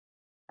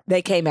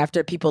they came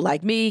after people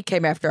like me,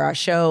 came after our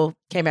show,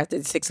 came after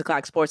the 6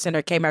 o'clock Sports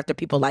Center, came after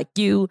people like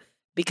you,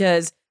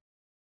 because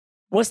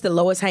what's the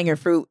lowest hanging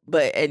fruit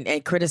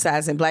and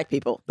criticizing Black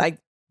people? Like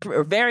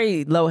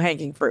very low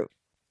hanging fruit.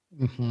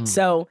 Mm-hmm.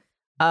 So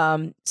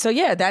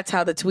yeah, that's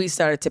how the tweet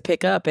started to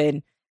pick up.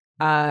 And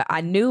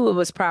I knew it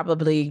was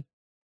probably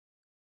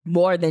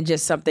more than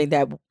just something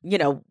that,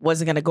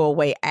 wasn't going to go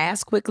away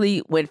as quickly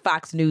when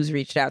Fox News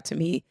reached out to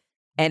me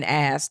and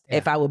asked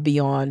if I would be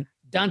on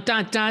dun,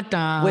 dun, dun,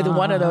 dun. with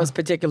one of those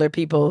particular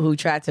people who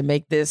tried to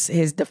make this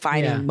his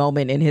defining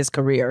moment in his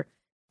career.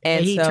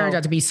 And he turned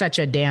out to be such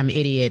a damn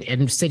idiot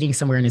and sitting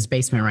somewhere in his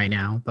basement right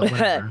now. But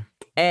whatever.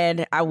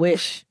 And I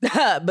wish,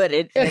 but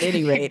at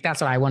any rate.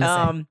 That's what I want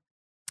to say.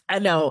 I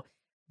know.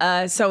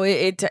 So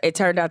it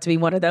turned out to be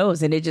one of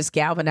those, and it just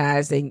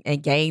galvanized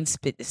and gained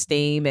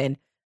steam. And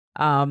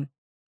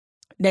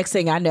next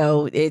thing I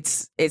know,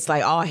 it's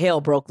like all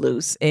hell broke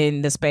loose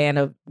in the span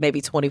of maybe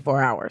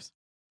 24 hours.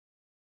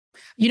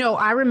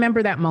 I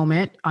remember that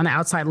moment on the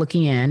outside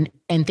looking in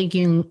and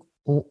thinking,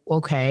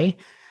 okay.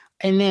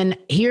 And then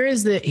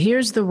here's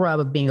the rub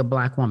of being a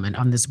Black woman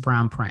on this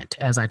brown print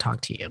as I talk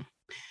to you.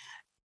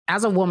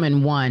 As a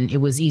woman, one, it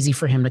was easy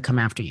for him to come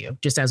after you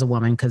just as a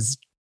woman because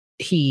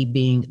he,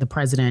 being the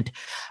president,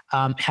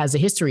 has a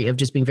history of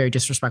just being very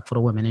disrespectful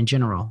to women in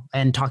general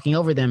and talking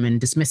over them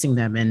and dismissing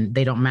them, and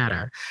they don't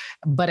matter.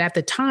 But at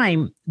the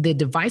time, the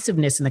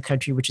divisiveness in the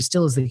country, which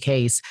still is the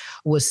case,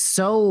 was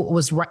so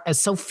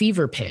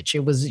fever pitch.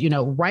 It was,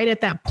 right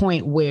at that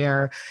point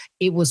where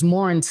it was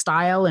more in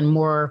style and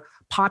more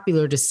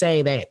popular to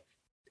say that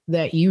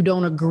that you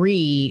don't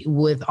agree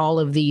with all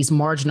of these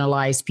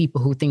marginalized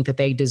people who think that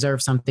they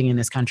deserve something in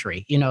this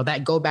country,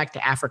 that go back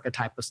to Africa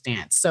type of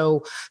stance.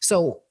 So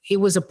it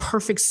was a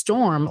perfect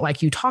storm,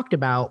 like you talked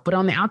about, but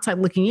on the outside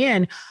looking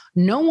in,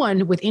 no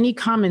one with any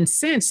common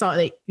sense saw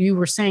that you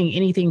were saying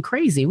anything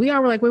crazy. We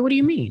all were like, wait, what do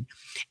you mean?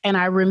 And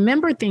I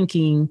remember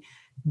thinking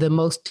the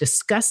most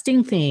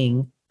disgusting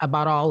thing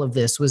about all of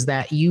this was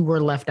that you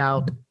were left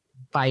out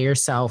by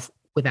yourself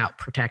without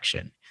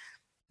protection.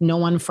 No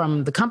one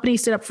from the company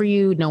stood up for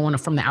you. No one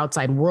from the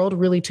outside world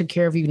really took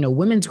care of you. No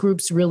women's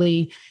groups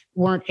really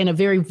weren't in a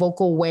very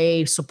vocal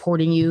way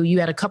supporting you. You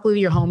had a couple of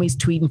your homies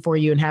tweeting for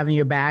you and having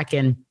your back.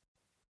 And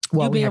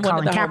we had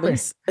Colin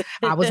Kaepernick.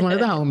 I was one of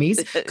the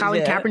homies.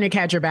 Colin Kaepernick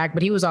had your back,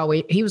 but he was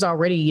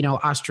already,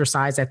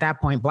 ostracized at that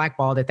point,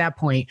 blackballed at that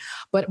point.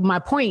 But my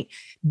point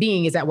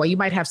being is that while you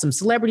might have some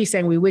celebrities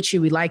saying we with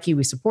you, we like you,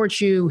 we support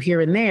you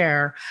here and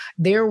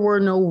there were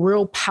no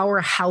real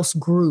powerhouse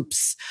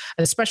groups,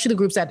 especially the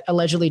groups that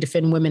allegedly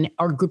defend women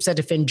or groups that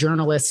defend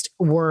journalists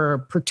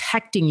were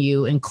protecting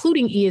you,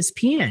 including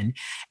ESPN.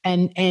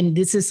 And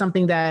this is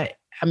something that,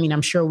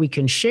 I'm sure we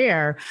can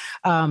share.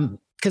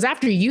 Because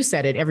after you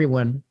said it,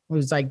 everyone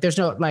was like, there's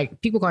no,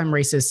 people call him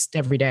racist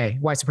every day,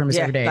 white supremacist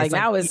every day.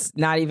 Now it's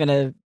not even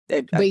a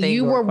but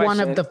you were one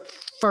of the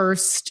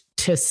first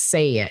to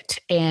say it,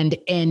 and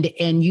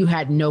you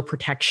had no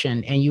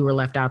protection and you were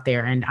left out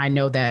there. And I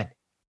know that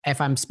if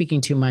I'm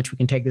speaking too much, we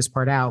can take this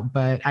part out,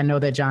 but I know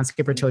that John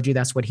Skipper told you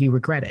that's what he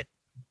regretted,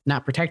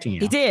 not protecting you.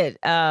 He did.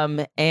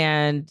 I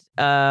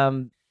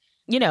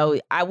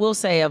will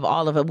say of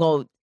all of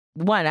it,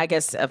 one, I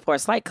guess, for a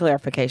slight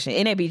clarification,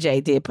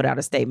 NABJ did put out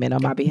a statement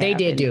on my behalf. They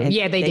did do.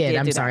 Yeah, they did.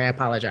 I'm sorry. I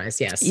apologize.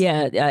 Yes.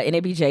 Yeah,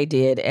 NABJ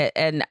did.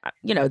 And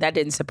that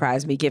didn't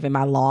surprise me given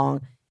my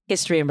long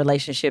history and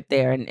relationship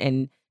there.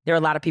 And there are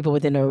a lot of people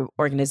within the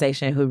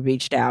organization who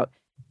reached out.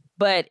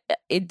 But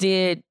it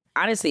did,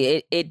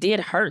 honestly, it did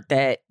hurt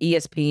that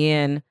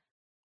ESPN,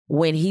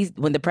 when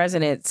the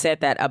president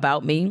said that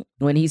about me,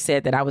 when he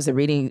said that I was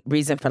the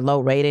reason for low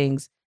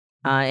ratings,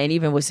 and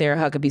even with Sarah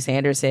Huckabee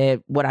Sanders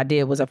said what I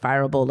did was a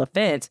fireable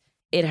offense,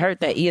 it hurt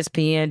that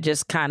ESPN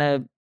just kind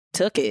of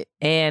took it.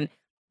 And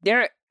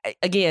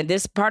again,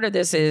 this part of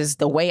this is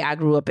the way I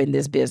grew up in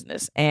this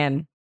business.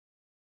 And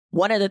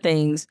one of the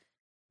things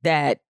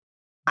that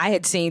I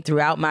had seen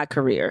throughout my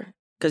career,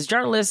 because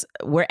journalists,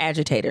 we're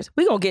agitators.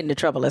 We're going to get into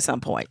trouble at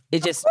some point.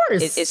 It's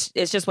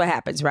just what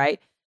happens, right?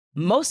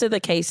 Most of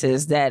the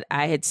cases that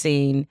I had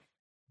seen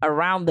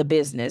around the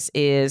business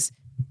is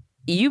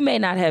you may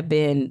not have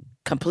been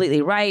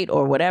completely right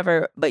or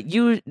whatever, but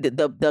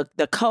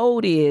the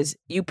code is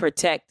you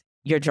protect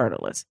your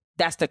journalists.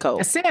 That's the code.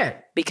 That's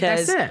it.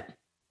 Because that's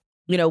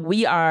it.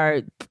 We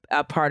are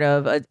a part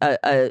of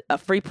a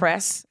free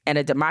press and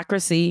a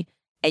democracy,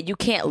 and you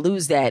can't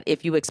lose that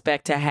if you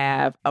expect to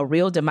have a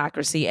real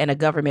democracy and a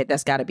government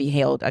that's got to be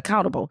held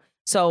accountable.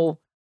 So,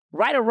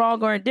 right or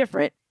wrong or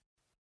indifferent,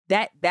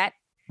 that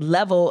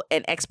level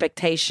and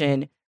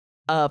expectation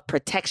of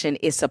protection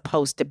is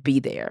supposed to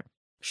be there.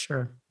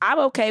 Sure. I'm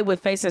okay with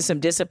facing some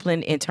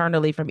discipline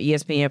internally from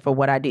ESPN for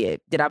what I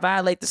did. Did I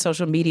violate the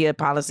social media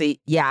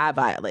policy? Yeah, I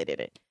violated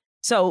it.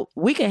 So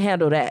we can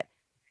handle that.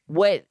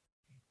 What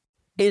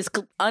is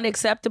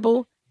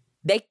unacceptable,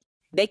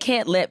 they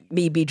can't let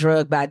me be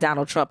drugged by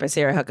Donald Trump and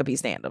Sarah Huckabee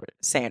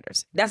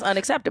Sanders. That's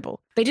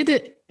unacceptable. They did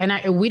it,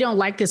 and we don't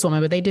like this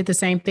woman, but they did the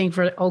same thing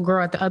for old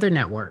girl at the other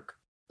network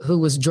who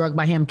was drugged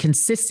by him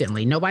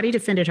consistently. Nobody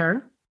defended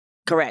her.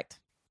 Correct.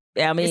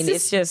 I mean,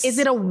 is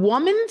it a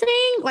woman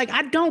thing?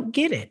 I don't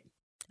get it.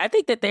 I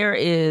think that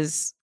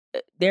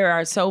there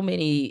are so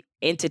many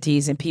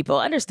entities and people,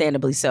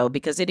 understandably so,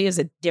 because it is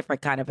a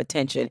different kind of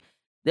attention.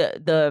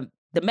 The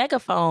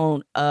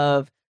megaphone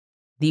of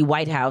the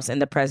White House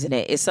and the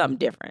president is something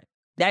different.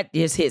 That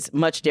just hits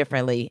much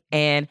differently.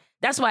 And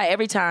that's why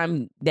every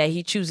time that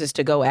he chooses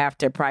to go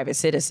after private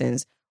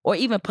citizens or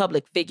even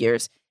public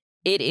figures,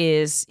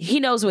 he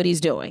knows what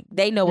he's doing.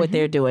 They know what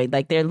they're doing.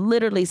 They're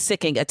literally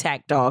sicking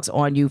attack dogs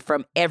on you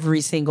from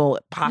every single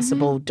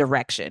possible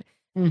direction.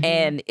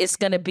 And it's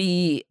going to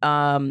be,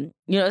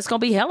 it's going to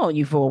be hell on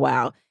you for a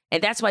while.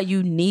 And that's why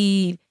you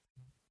need,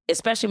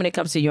 especially when it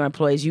comes to your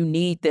employees, you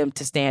need them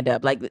to stand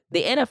up. The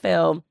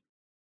NFL,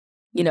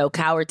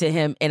 cowered to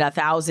him in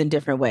 1,000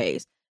 different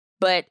ways.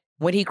 But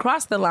when he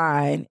crossed the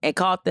line and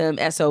called them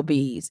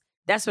SOBs,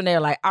 that's when they're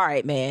like, all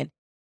right, man,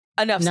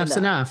 enough's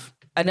enough.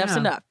 Enough's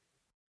enough.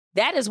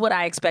 That is what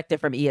I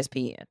expected from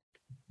ESPN.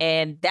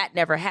 And that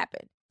never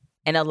happened.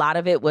 And a lot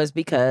of it was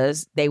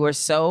because they were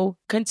so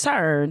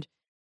concerned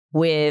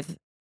with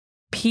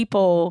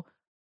people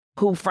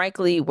who,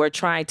 frankly, were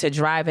trying to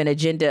drive an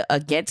agenda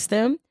against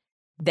them,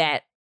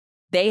 that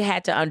they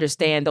had to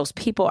understand those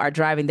people are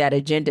driving that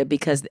agenda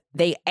because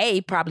they,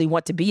 A, probably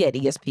want to be at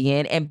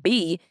ESPN, and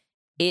B,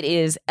 it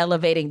is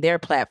elevating their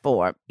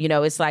platform.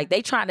 It's like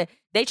they trying to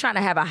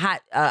have a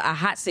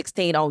hot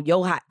 16 on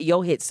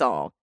your hit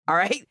song. All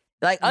right.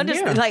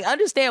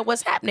 Understand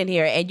what's happening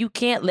here. And you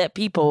can't let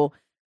people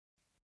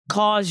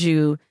cause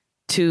you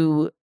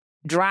to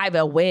drive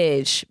a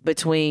wedge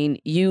between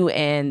you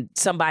and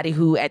somebody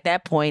who at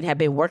that point had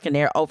been working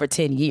there over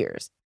 10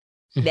 years.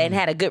 Then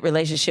had a good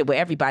relationship with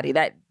everybody.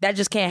 That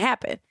just can't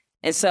happen.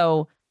 And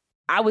so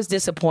I was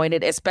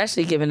disappointed,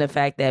 especially given the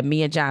fact that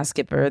me and John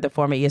Skipper, the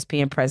former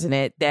ESPN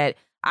president, that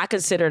I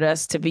considered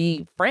us to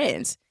be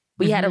friends.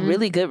 We had a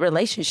really good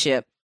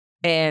relationship.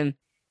 And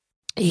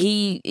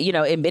he,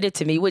 admitted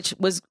to me, which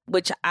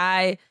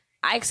I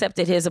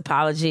accepted his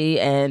apology,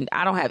 and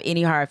I don't have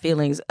any hard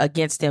feelings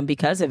against him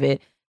because of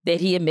it, that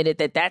he admitted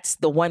that that's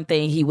the one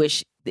thing he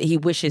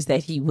wishes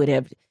that he would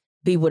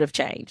have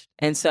changed.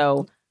 And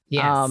so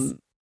yes.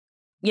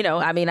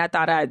 I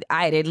thought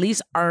I had at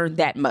least earned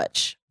that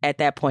much at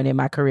that point in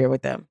my career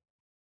with them.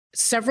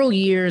 Several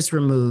years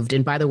removed,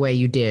 and by the way,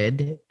 you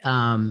did.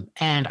 And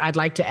I'd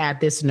like to add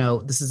this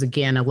note. This is,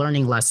 again, a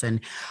learning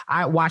lesson.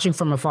 Watching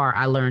from afar,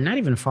 I learned, not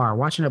even far,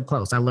 watching up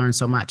close, I learned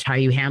so much how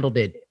you handled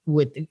it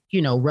with,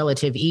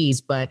 relative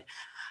ease. But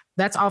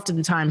that's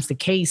oftentimes the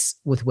case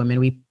with women.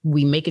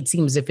 We make it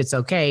seem as if it's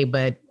okay,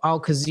 but all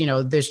because,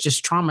 there's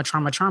just trauma,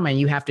 and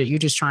you're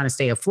just trying to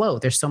stay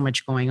afloat. There's so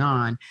much going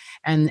on.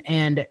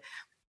 And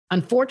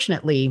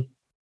unfortunately,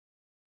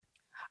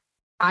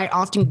 I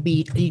often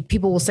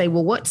people will say,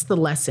 well, what's the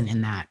lesson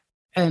in that?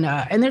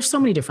 And there's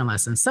so many different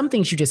lessons. Some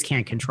things you just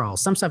can't control.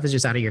 Some stuff is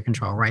just out of your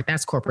control, right?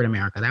 That's corporate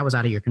America. That was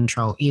out of your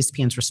control.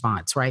 ESPN's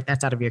response, right?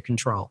 That's out of your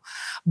control.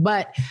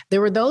 But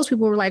there were those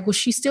people who were like, well,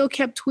 she still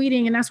kept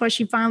tweeting, and that's why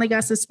she finally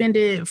got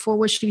suspended for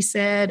what she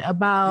said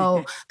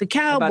about the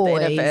Cowboys.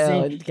 About the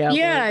NFL and Cowboys.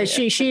 Yeah,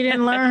 she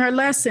didn't learn her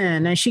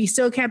lesson, and she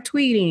still kept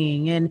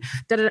tweeting. And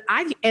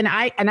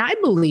I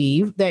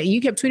believe that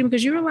you kept tweeting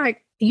because you were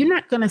like, you're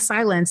not going to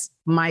silence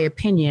my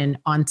opinion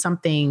on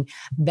something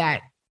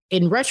that,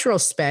 in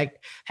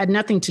retrospect, had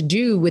nothing to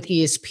do with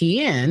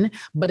ESPN,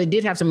 but it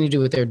did have something to do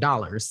with their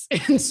dollars.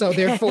 And so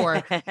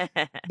therefore,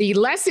 the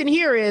lesson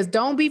here is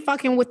don't be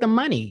fucking with the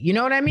money. You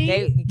know what I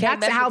mean?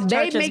 That's how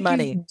they make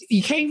money.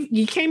 You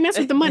can't mess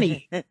with the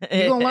money.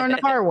 You're going to learn the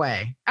hard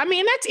way. I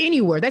mean, that's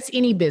anywhere. That's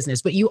any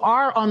business, but you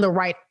are on the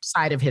right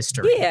side of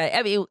history. Yeah.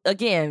 I mean,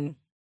 again,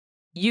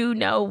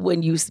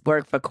 when you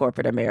work for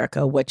corporate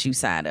America, what you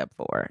signed up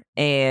for.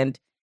 And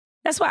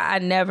that's why I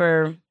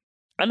never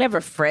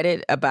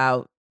fretted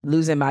about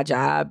losing my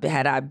job.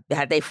 Had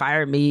they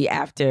fired me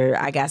after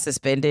I got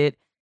suspended,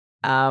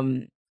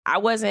 I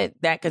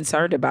wasn't that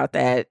concerned about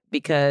that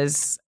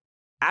because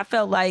I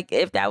felt like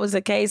if that was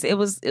the case, it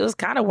was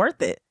kind of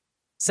worth it.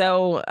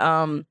 So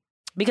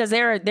because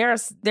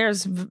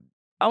there's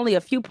only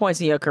a few points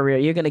in your career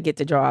you're going to get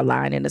to draw a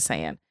line in the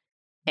sand,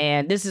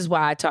 and this is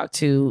why I talk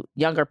to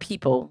younger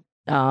people,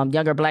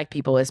 younger Black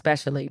people,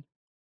 especially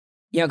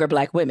younger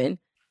Black women,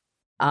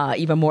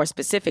 even more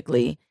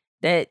specifically,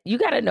 that you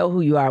got to know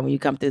who you are when you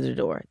come through the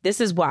door. This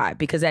is why,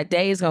 because that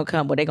day is going to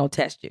come when they're going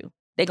to test you.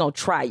 They're going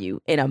to try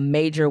you in a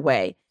major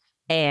way.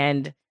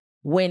 And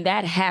when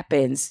that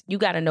happens, you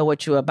got to know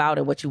what you're about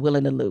and what you're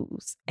willing to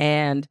lose.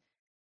 And,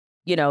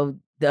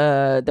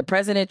 the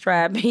president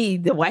tried me,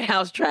 the White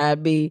House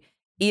tried me,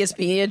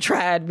 ESPN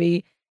tried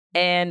me.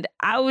 And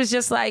I was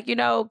just like,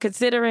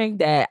 considering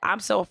that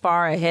I'm so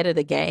far ahead of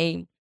the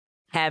game,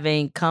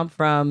 having come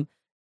from,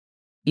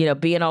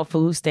 being on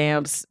food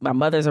stamps. My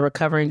mother's a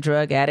recovering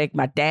drug addict.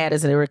 My dad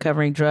is a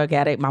recovering drug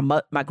addict.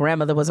 My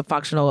grandmother was a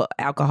functional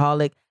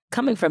alcoholic.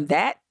 Coming from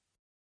that,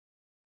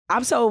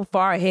 I'm so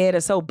far ahead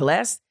and so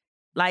blessed.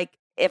 Like,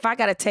 if I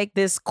got to take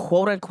this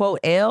quote unquote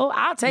L,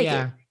 I'll take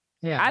it.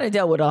 Yeah. I done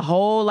dealt with a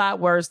whole lot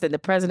worse than the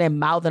president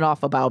mouthing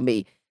off about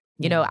me.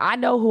 I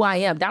know who I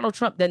am. Donald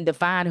Trump doesn't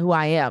define who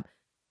I am.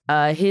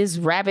 His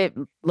rabid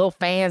little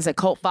fans and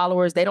cult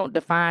followers, they don't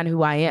define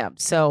who I am.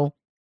 So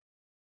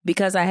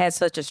because I had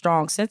such a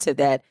strong sense of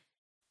that,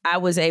 I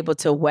was able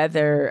to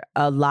weather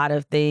a lot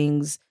of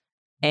things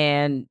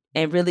and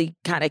really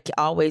kind of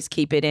always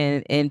keep it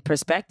in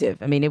perspective.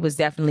 I mean, it was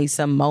definitely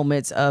some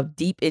moments of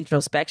deep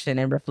introspection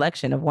and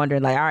reflection of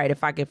wondering, like, all right,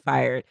 if I get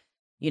fired,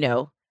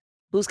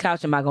 whose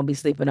couch am I going to be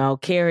sleeping on?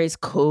 Carrie's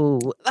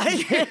cool.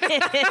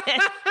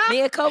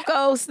 Me and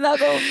Coco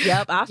snuggle.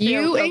 Yep, I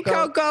feel you Coco. And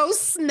Coco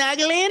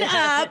snuggling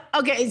up.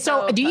 Okay,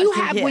 so do you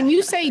have, when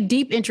you say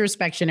deep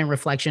introspection and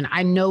reflection,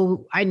 I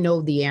know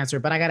the answer,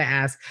 but I got to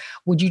ask,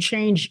 would you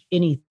change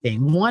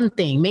anything? One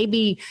thing,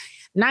 maybe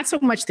not so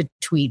much the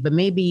tweet, but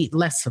maybe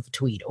less of a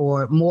tweet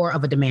or more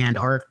of a demand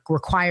or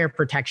require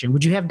protection.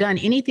 Would you have done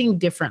anything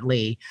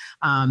differently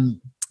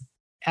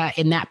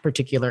in that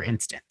particular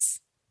instance?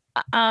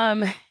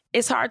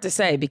 It's hard to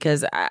say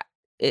because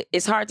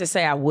it's hard to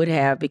say I would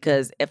have,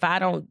 because if I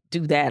don't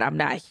do that, I'm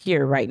not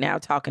here right now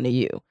talking to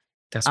you.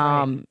 That's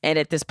right. And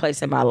at this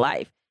place in my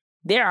life,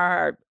 there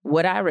are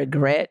what I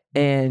regret,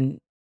 and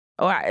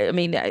I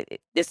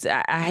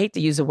hate to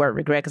use the word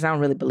regret because I don't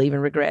really believe in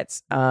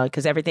regrets,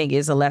 because everything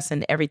is a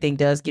lesson. Everything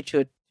does get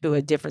you to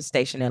a different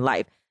station in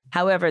life.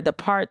 However, the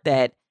part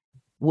that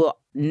will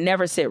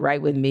never sit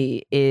right with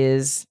me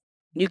is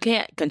you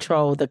can't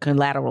control the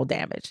collateral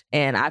damage.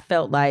 And I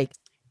felt like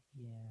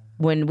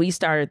when we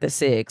started the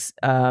Six,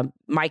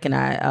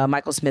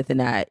 Michael Smith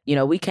and I,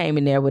 we came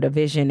in there with a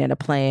vision and a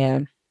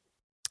plan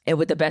and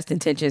with the best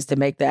intentions to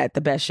make that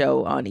the best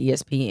show on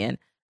ESPN.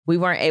 We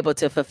weren't able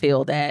to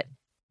fulfill that.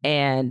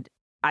 And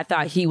I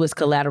thought he was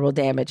collateral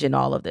damage in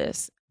all of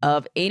this.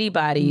 Of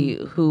anybody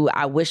who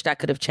I wished I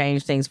could have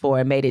changed things for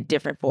and made it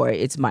different for,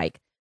 it's Mike,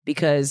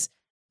 because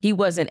he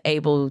wasn't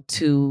able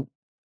to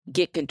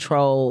get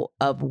control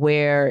of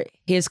where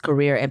his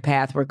career and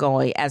path were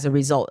going as a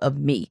result of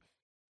me.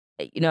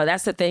 You know,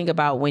 that's the thing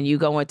about when you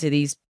go into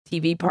these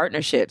TV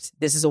partnerships.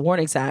 This is a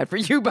warning sign for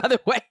you, by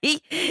the way,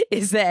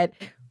 is that,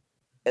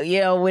 you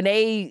know,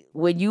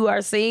 when you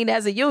are seen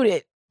as a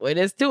unit, when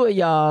there's two of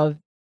y'all,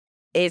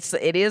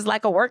 it is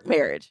like a work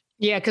marriage.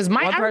 Yeah, because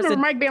I remember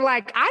Mike being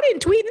like, I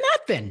didn't tweet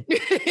nothing.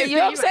 You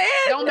know what I'm saying?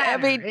 Don't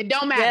matter. I mean, it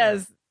don't matter.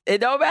 Yes, it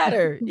don't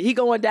matter. He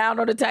going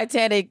down on the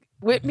Titanic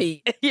with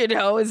me. You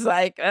know, it's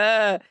like,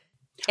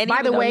 And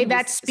by the way,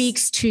 that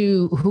speaks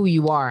to who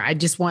you are. I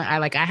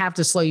have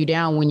to slow you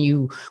down when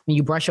you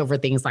brush over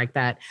things like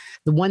that.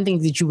 The one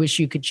thing that you wish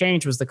you could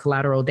change was the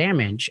collateral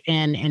damage.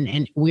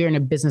 And we're in a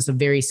business of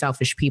very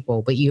selfish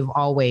people, but you've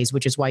always,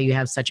 which is why you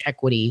have such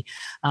equity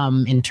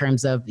in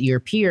terms of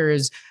your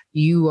peers.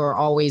 You are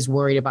always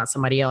worried about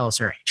somebody else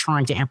or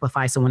trying to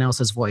amplify someone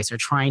else's voice or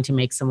trying to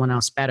make someone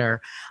else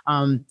better.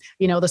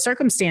 The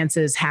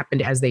circumstances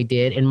happened as they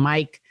did. And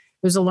Mike,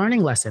 it was a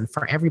learning lesson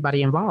for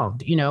everybody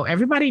involved. You know,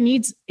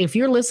 if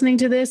you're listening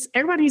to this,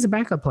 everybody needs a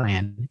backup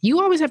plan.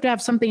 You always have to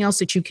have something else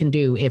that you can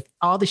do if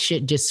all the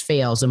shit just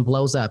fails and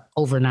blows up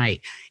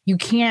overnight. You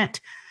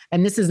can't,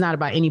 and this is not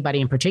about anybody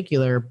in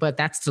particular, but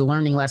that's the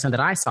learning lesson that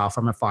I saw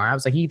from afar. I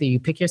was like, either you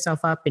pick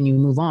yourself up and you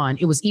move on.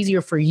 It was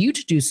easier for you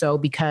to do so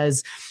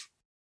because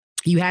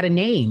you had a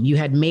name,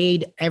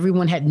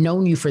 everyone had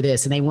known you for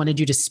this and they wanted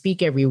you to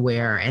speak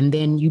everywhere. And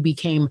then your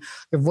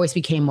voice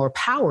became more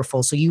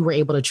powerful. So you were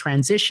able to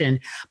transition.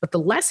 But the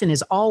lesson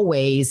is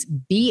always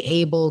be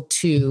able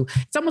to,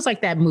 it's almost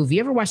like that movie.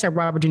 You ever watch that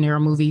Robert De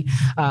Niro movie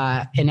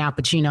and Al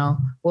Pacino?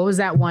 What was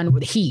that one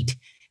with Heat?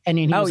 And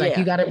then he was like,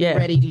 you got to be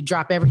ready to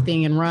drop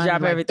everything and run.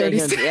 Drop everything.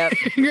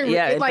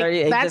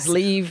 Just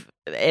leave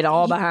it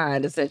all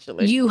behind,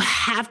 essentially. You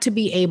have to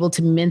be able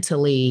to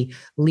mentally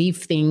leave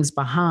things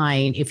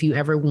behind if you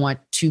ever want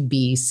to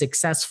be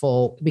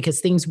successful, because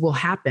things will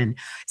happen.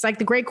 It's like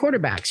the great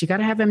quarterbacks. You got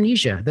to have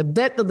amnesia. The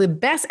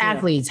best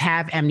athletes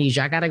have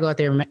amnesia. I got to go out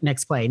there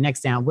next play,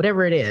 next down,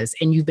 whatever it is.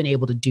 And you've been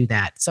able to do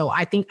that. So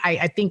I think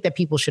that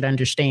people should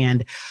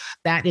understand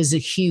that is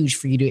huge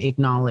for you to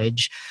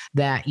acknowledge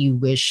that you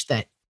wish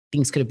that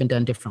things could have been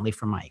done differently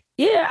for Mike.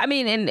 Yeah, I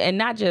mean, and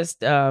not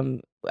just,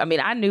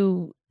 I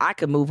knew I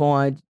could move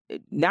on,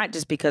 not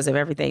just because of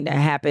everything that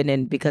happened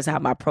and because how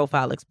my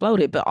profile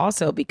exploded, but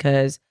also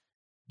because,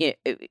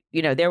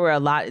 there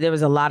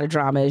was a lot of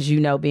drama, as you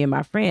know, being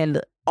my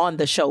friend on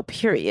the show,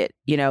 period,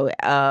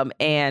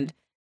 and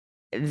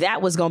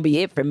that was going to be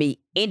it for me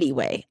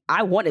anyway.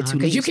 I wanted to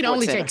because you can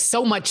only take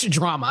so much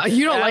drama.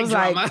 You don't like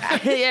drama.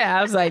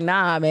 I was like,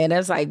 nah, man.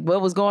 That's like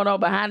what was going on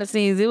behind the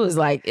scenes. It was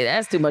like,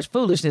 that's too much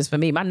foolishness for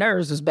me. My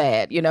nerves was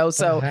bad,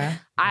 So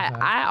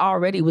I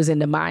already was in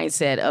the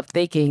mindset of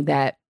thinking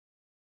that,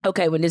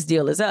 okay, when this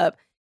deal is up,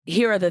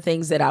 here are the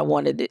things that I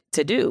wanted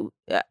to do.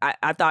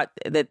 I thought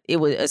that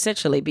it would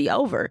essentially be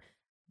over.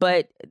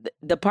 But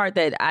the part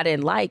that I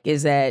didn't like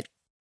is that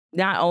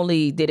not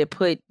only did it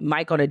put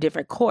Mike on a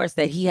different course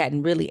that he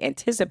hadn't really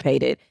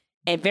anticipated,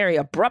 and very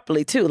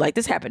abruptly too, like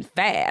this happened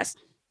fast.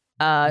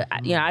 I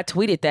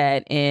tweeted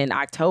that in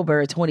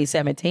October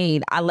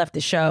 2017. I left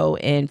the show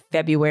in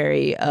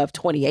February of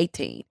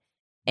 2018.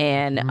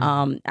 And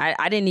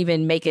I didn't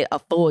even make it a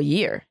full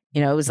year.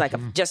 It was like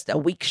just a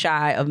week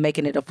shy of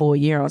making it a full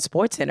year on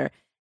SportsCenter.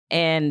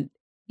 And,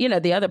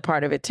 the other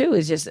part of it too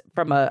is just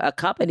from a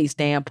company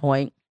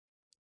standpoint,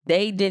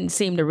 they didn't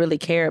seem to really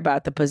care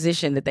about the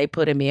position that they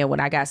put him in when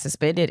I got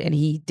suspended and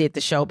he did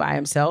the show by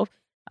himself.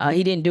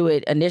 He didn't do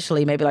it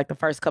initially, maybe like the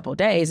first couple of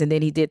days, and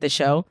then he did the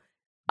show.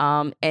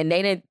 And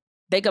they didn't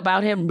think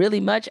about him really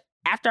much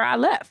after I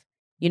left.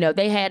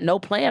 They had no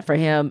plan for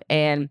him,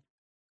 and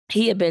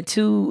he had been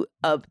too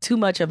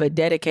much of a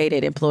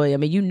dedicated employee. I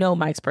mean,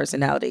 Mike's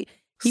personality.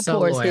 He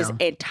pours his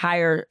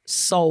entire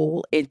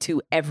soul into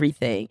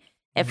everything.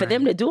 And for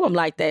them to do him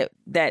like that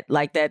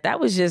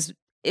was just,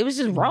 it was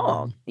just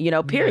wrong,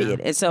 period.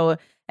 Yeah. And so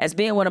as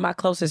being one of my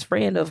closest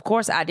friends, of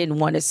course, I didn't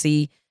want to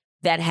see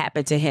that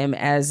happen to him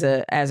as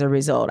a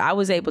result. I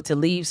was able to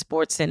leave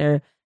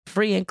SportsCenter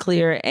free and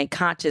clear and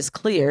conscious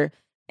clear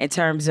in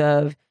terms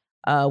of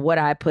what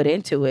I put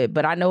into it.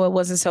 But I know it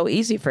wasn't so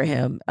easy for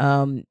him.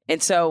 And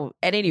so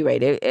at any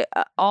rate,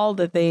 all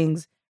the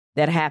things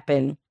that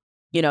happened,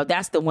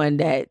 that's the one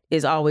that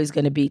is always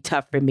going to be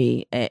tough for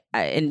me.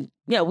 And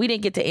we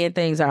didn't get to end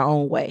things our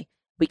own way.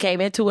 We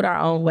came into it our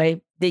own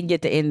way, didn't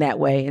get to end that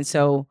way. And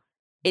so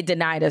it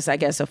denied us, I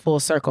guess, a full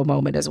circle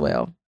moment as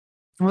well.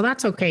 Well,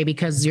 that's okay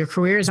because your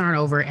careers aren't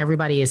over.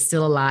 Everybody is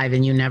still alive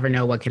and you never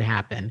know what could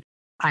happen.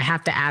 I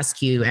have to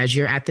ask you, as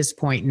you're at this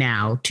point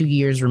now, 2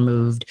 years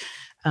removed,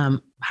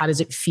 how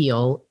does it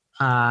feel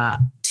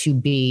to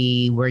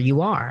be where you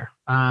are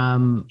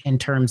in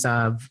terms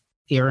of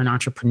you're an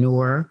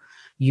entrepreneur?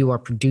 You are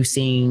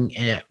producing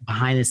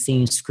behind the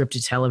scenes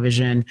scripted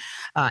television.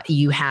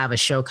 You have a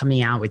show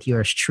coming out with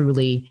yours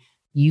truly.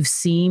 You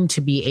seem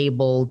to be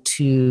able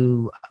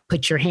to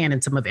put your hand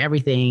in some of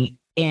everything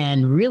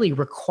and really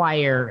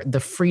require the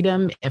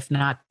freedom, if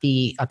not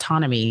the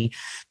autonomy,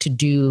 to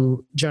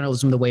do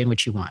journalism the way in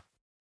which you want.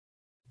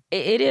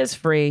 It is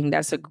freeing.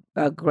 That's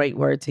a great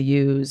word to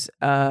use.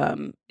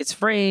 It's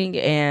freeing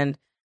and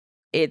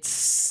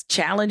it's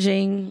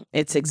challenging.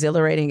 It's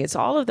exhilarating. It's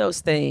all of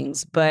those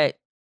things. But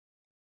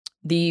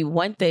the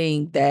one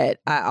thing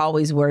that I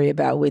always worry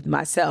about with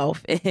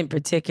myself in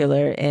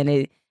particular, and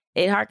it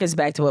harkens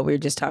back to what we were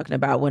just talking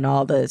about when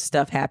all the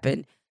stuff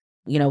happened,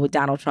 with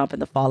Donald Trump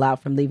and the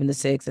fallout from leaving the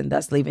Six and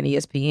thus leaving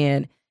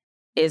ESPN,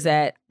 is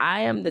that I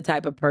am the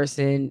type of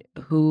person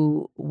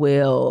who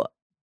will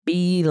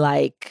be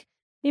like,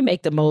 you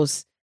make the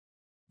most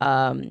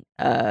nuanced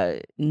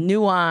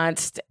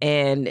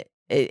and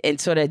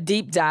sort of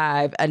deep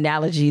dive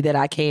analogy that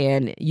I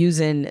can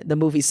using the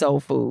movie Soul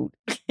Food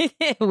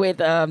with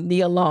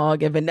Nia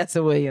Long and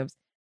Vanessa Williams.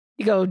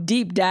 You go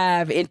deep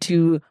dive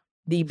into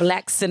the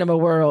Black cinema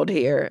world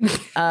here.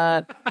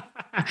 In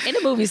the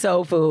movie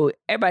Soul Food,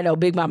 everybody know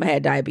Big Mama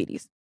had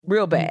diabetes.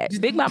 Real bad.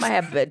 Big Mama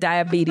had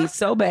diabetes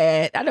so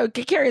bad. I know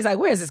Carrie's like,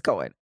 where's this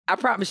going? I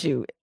promise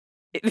you,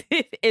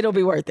 it'll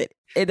be worth it.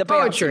 The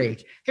poetry.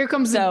 Here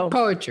comes the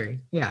poetry.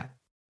 Yeah.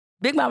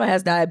 Big Mama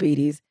has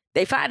diabetes.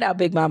 They find out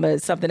Big Mama,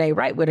 something ain't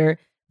right with her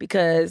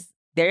because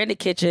they're in the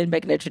kitchen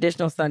making a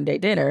traditional Sunday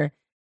dinner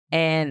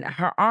and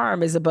her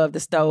arm is above the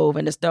stove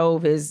and the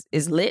stove is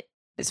lit.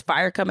 There's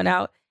fire coming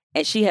out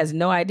and she has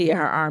no idea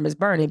her arm is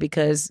burning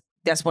because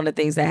that's one of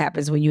the things that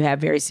happens when you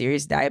have very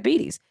serious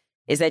diabetes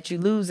is that you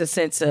lose a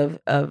sense of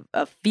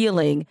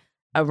feeling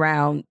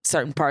around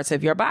certain parts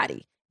of your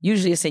body.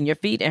 Usually it's in your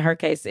feet. In her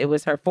case, it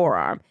was her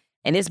forearm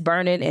and it's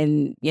burning.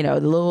 And,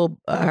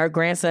 her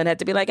grandson had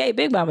to be like, hey,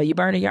 Big Mama, you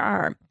burning your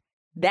arm.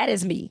 That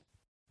is me.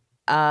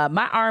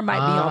 My arm might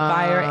be on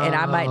fire and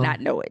I might not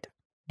know it.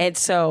 And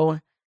so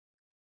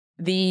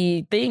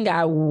the thing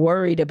I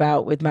worried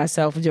about with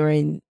myself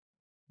during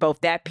both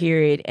that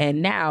period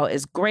and now,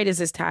 as great as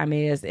this time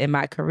is in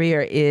my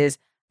career, is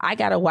I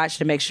got to watch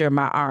to make sure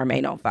my arm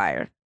ain't on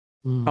fire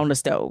on the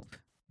stove.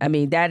 I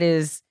mean, that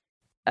is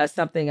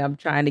something I'm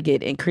trying to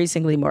get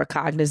increasingly more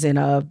cognizant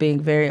of, being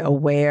very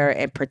aware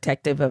and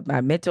protective of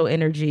my mental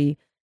energy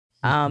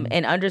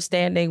and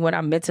understanding when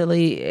I'm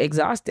mentally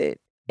exhausted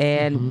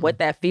and what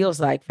that feels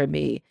like for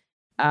me.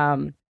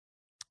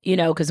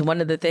 Because one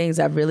of the things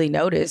I've really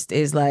noticed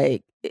is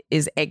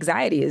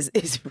anxiety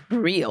is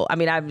real. I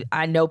mean,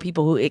 I know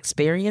people who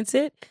experience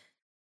it,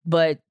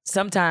 but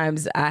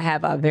sometimes I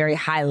have a very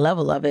high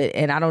level of it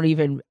and I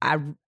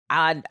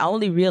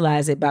only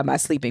realize it by my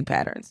sleeping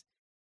patterns.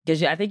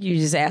 Because I think you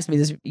just asked me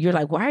this, you're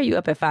like, why are you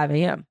up at 5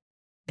 a.m.?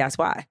 That's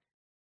why.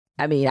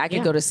 I mean, I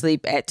could go to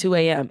sleep at 2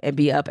 a.m. and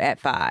be up at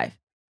 5.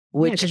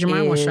 Because your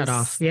mind won't shut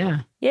off.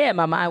 Yeah. Yeah,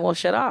 my mind won't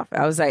shut off.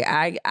 I was like,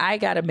 I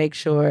got to make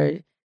sure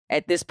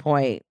at this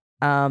point,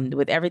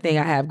 with everything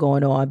I have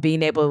going on,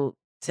 being able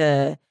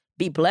to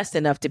be blessed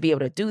enough to be able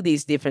to do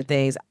these different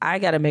things, I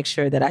got to make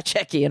sure that I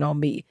check in on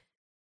me.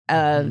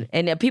 And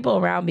the people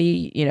around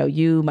me,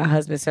 you, my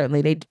husband,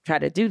 certainly, they try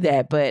to do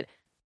that. But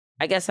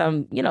I guess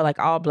I'm, like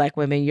all Black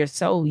women, you're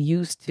so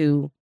used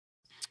to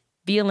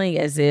feeling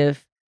as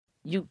if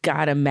you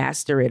got to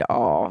master it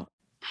all.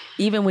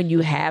 Even when you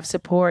have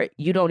support,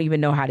 you don't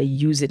even know how to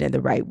use it in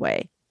the right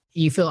way.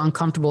 You feel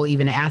uncomfortable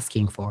even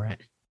asking for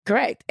it.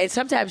 Correct. And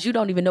sometimes you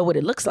don't even know what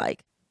it looks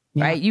like,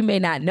 right? You may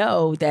not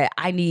know that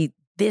I need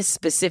this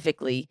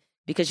specifically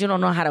because you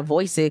don't know how to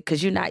voice it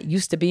because you're not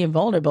used to being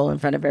vulnerable in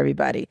front of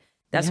everybody.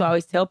 That's why I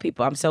always tell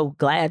people I'm so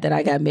glad that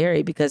I got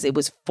married because it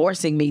was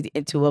forcing me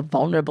into a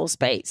vulnerable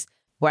space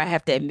where I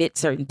have to admit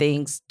certain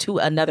things to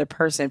another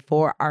person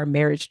for our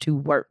marriage to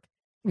work.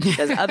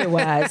 Because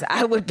otherwise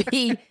I would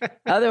be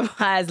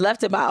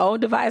left to my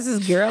own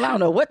devices. Girl, I don't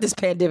know what this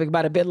pandemic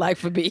might have been like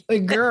for me.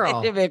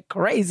 Girl. It'd been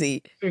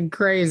crazy.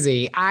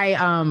 Crazy.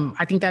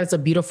 I think that's a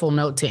beautiful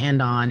note to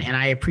end on. And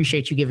I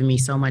appreciate you giving me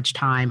so much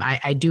time.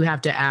 I do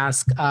have to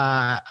ask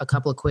a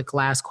couple of quick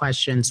last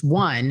questions.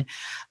 One,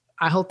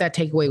 I hope that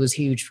takeaway was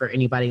huge for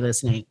anybody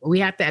listening. We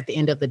have to, at the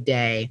end of the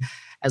day,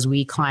 as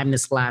we climb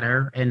this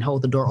ladder and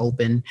hold the door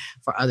open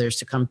for others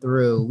to come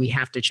through, we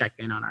have to check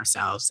in on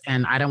ourselves.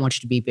 And I don't want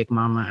you to be Big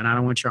Mama, and I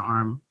don't want your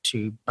arm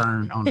to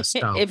burn on the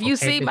stove. If you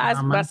see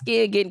my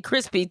skin getting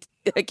crispy,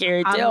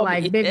 Carrie, tell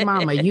me. Big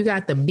Mama, you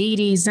got the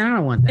beaties. I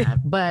don't want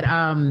that. But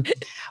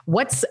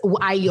so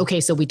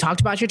we talked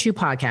about your 2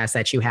 podcasts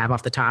that you have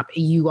off the top.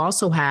 You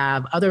also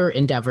have other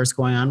endeavors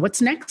going on.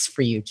 What's next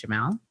for you,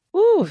 Jemele?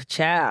 Ooh,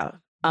 child.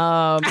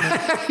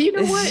 You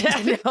know what?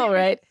 I know,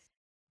 right?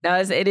 No,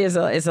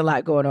 it's a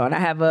lot going on. I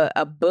have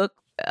a book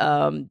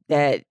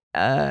that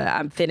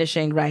I'm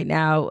finishing right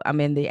now. I'm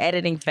in the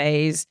editing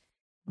phase,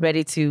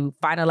 ready to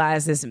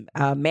finalize this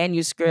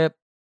manuscript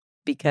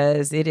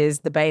because it is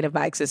the bane of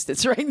my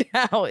existence right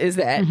now. Is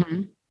that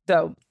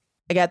so?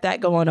 I got that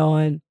going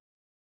on.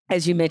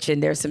 As you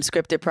mentioned, there's some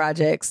scripted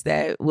projects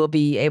that we'll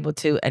be able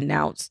to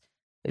announce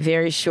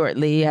very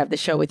shortly. I have the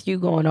show with you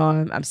going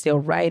on. I'm still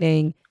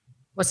writing.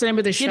 What's the name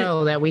of the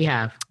show that we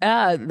have?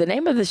 The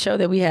name of the show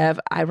that we have,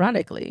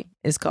 ironically,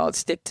 is called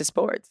Stick to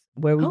Sports,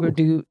 where we will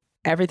do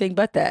everything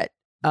but that.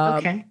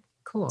 Okay,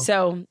 cool.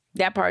 So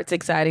that part's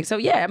exciting. So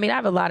yeah, I mean, I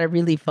have a lot of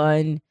really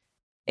fun,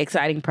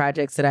 exciting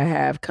projects that I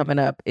have coming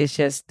up. It's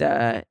just,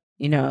 I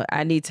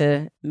need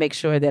to make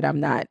sure that I'm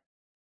not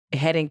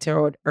heading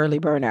toward early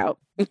burnout.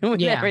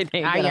 Yeah,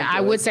 everything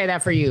I would say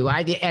that for you.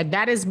 And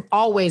that is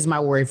always my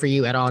worry for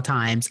you at all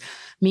times.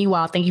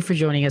 Meanwhile, thank you for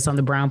joining us on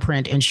The Brown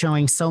Print and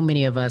showing so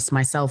many of us,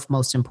 myself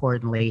most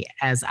importantly,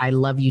 as I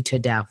love you to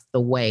death,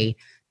 the way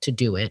to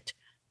do it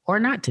or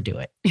not to do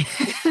it.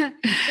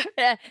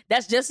 Yeah,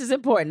 that's just as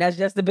important. That's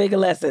just a bigger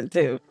lesson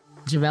too.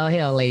 Jemele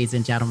Hill, ladies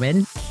and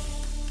gentlemen.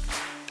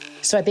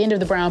 So at the end of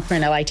The Brown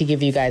Print, I like to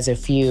give you guys a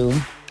few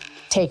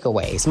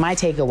takeaways, my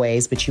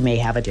takeaways, but you may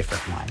have a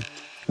different one.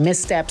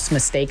 Missteps,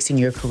 mistakes in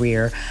your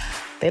career,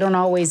 they don't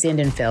always end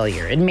in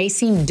failure. It may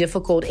seem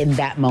difficult in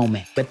that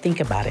moment, but think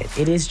about it.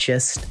 It is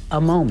just a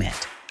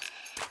moment.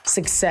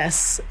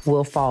 Success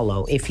will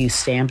follow if you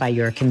stand by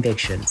your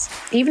convictions.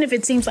 Even if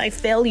it seems like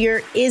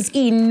failure is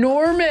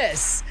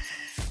enormous,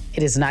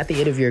 it is not the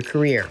end of your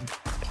career.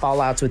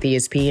 Fallouts with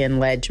ESPN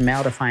led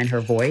Jemele to find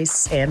her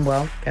voice. And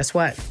well, guess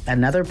what?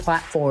 Another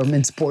platform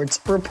in sports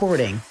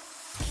reporting.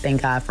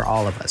 Thank God for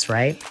all of us,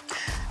 right?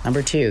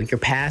 Number 2, your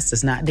past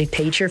does not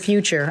dictate your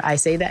future. I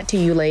say that to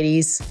you,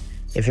 ladies.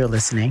 If you're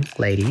listening,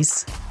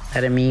 ladies,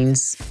 that it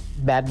means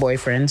bad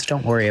boyfriends,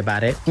 don't worry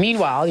about it.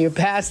 Meanwhile, your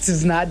past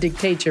does not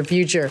dictate your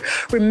future.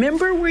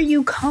 Remember where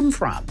you come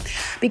from,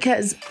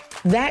 because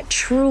that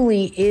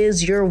truly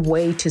is your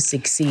way to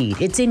succeed.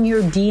 It's in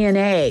your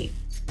DNA.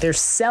 There's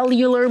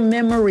cellular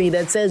memory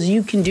that says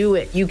you can do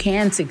it, you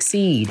can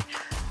succeed.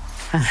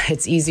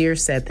 It's easier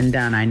said than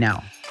done, I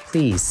know.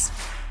 Please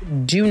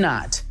do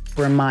not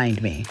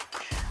remind me.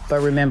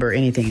 But remember,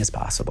 anything is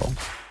possible.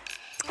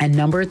 And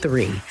number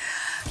 3,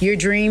 your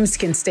dreams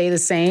can stay the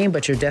same,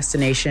 but your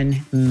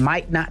destination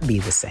might not be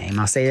the same.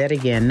 I'll say that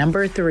again.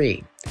 Number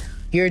 3,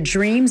 your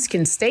dreams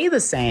can stay the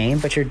same,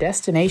 but your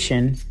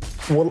destination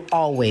will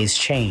always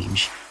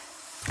change.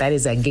 That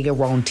is a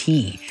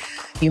gigaronti.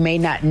 You may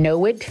not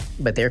know it,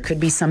 but there could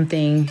be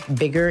something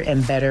bigger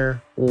and better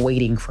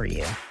waiting for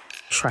you.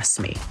 Trust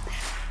me.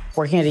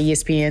 Working at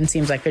ESPN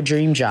seems like a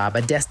dream job,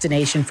 a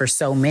destination for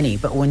so many.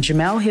 But when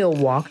Jemele Hill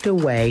walked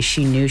away,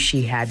 she knew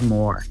she had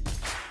more.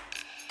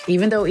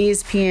 Even though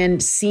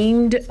ESPN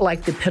seemed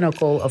like the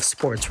pinnacle of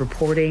sports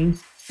reporting,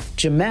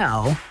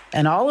 Jemele,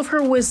 and all of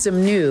her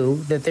wisdom,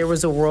 knew that there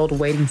was a world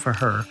waiting for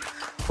her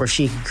where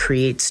she could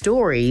create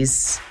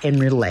stories and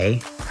relay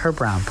her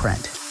brown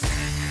print.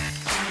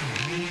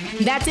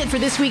 That's it for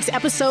this week's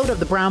episode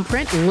of The Brown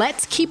Print.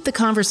 Let's keep the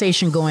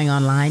conversation going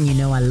online. You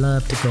know I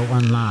love to go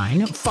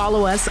online.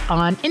 Follow us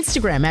on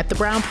Instagram at The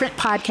Brown Print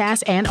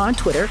Podcast and on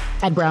Twitter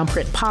at Brown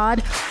Print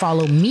Pod.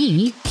 Follow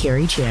me,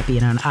 Carrie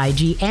Champion, on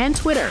IG and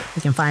Twitter.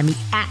 You can find me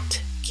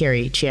at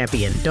Carrie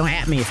Champion. Don't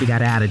at me if you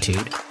got an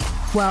attitude.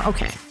 Well,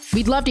 okay.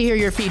 We'd love to hear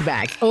your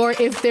feedback, or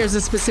if there's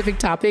a specific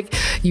topic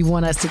you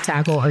want us to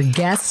tackle or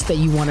guests that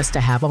you want us to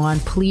have on,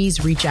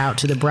 please reach out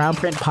to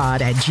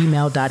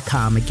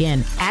thebrownprintpod@gmail.com.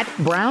 Again, at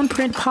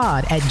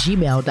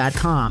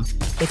brownprintpod@gmail.com.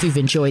 If you've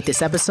enjoyed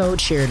this episode,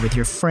 share it with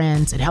your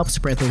friends. It helps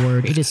spread the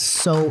word. It is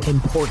so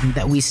important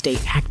that we stay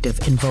active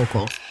and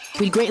vocal.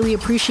 We'd greatly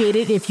appreciate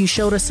it if you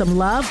showed us some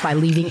love by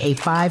leaving a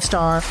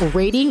 5-star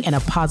rating and a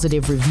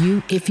positive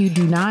review. If you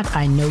do not,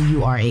 I know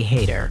you are a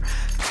hater.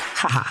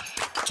 Haha,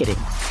 kidding,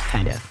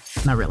 kind of.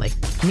 Not really.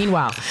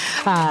 Meanwhile,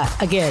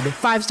 again,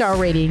 5-star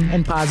rating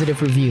and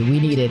positive review. We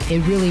need it.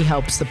 It really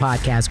helps the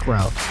podcast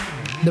grow.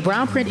 The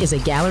Brown Print is a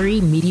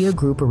Gallery Media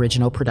Group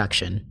original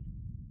production.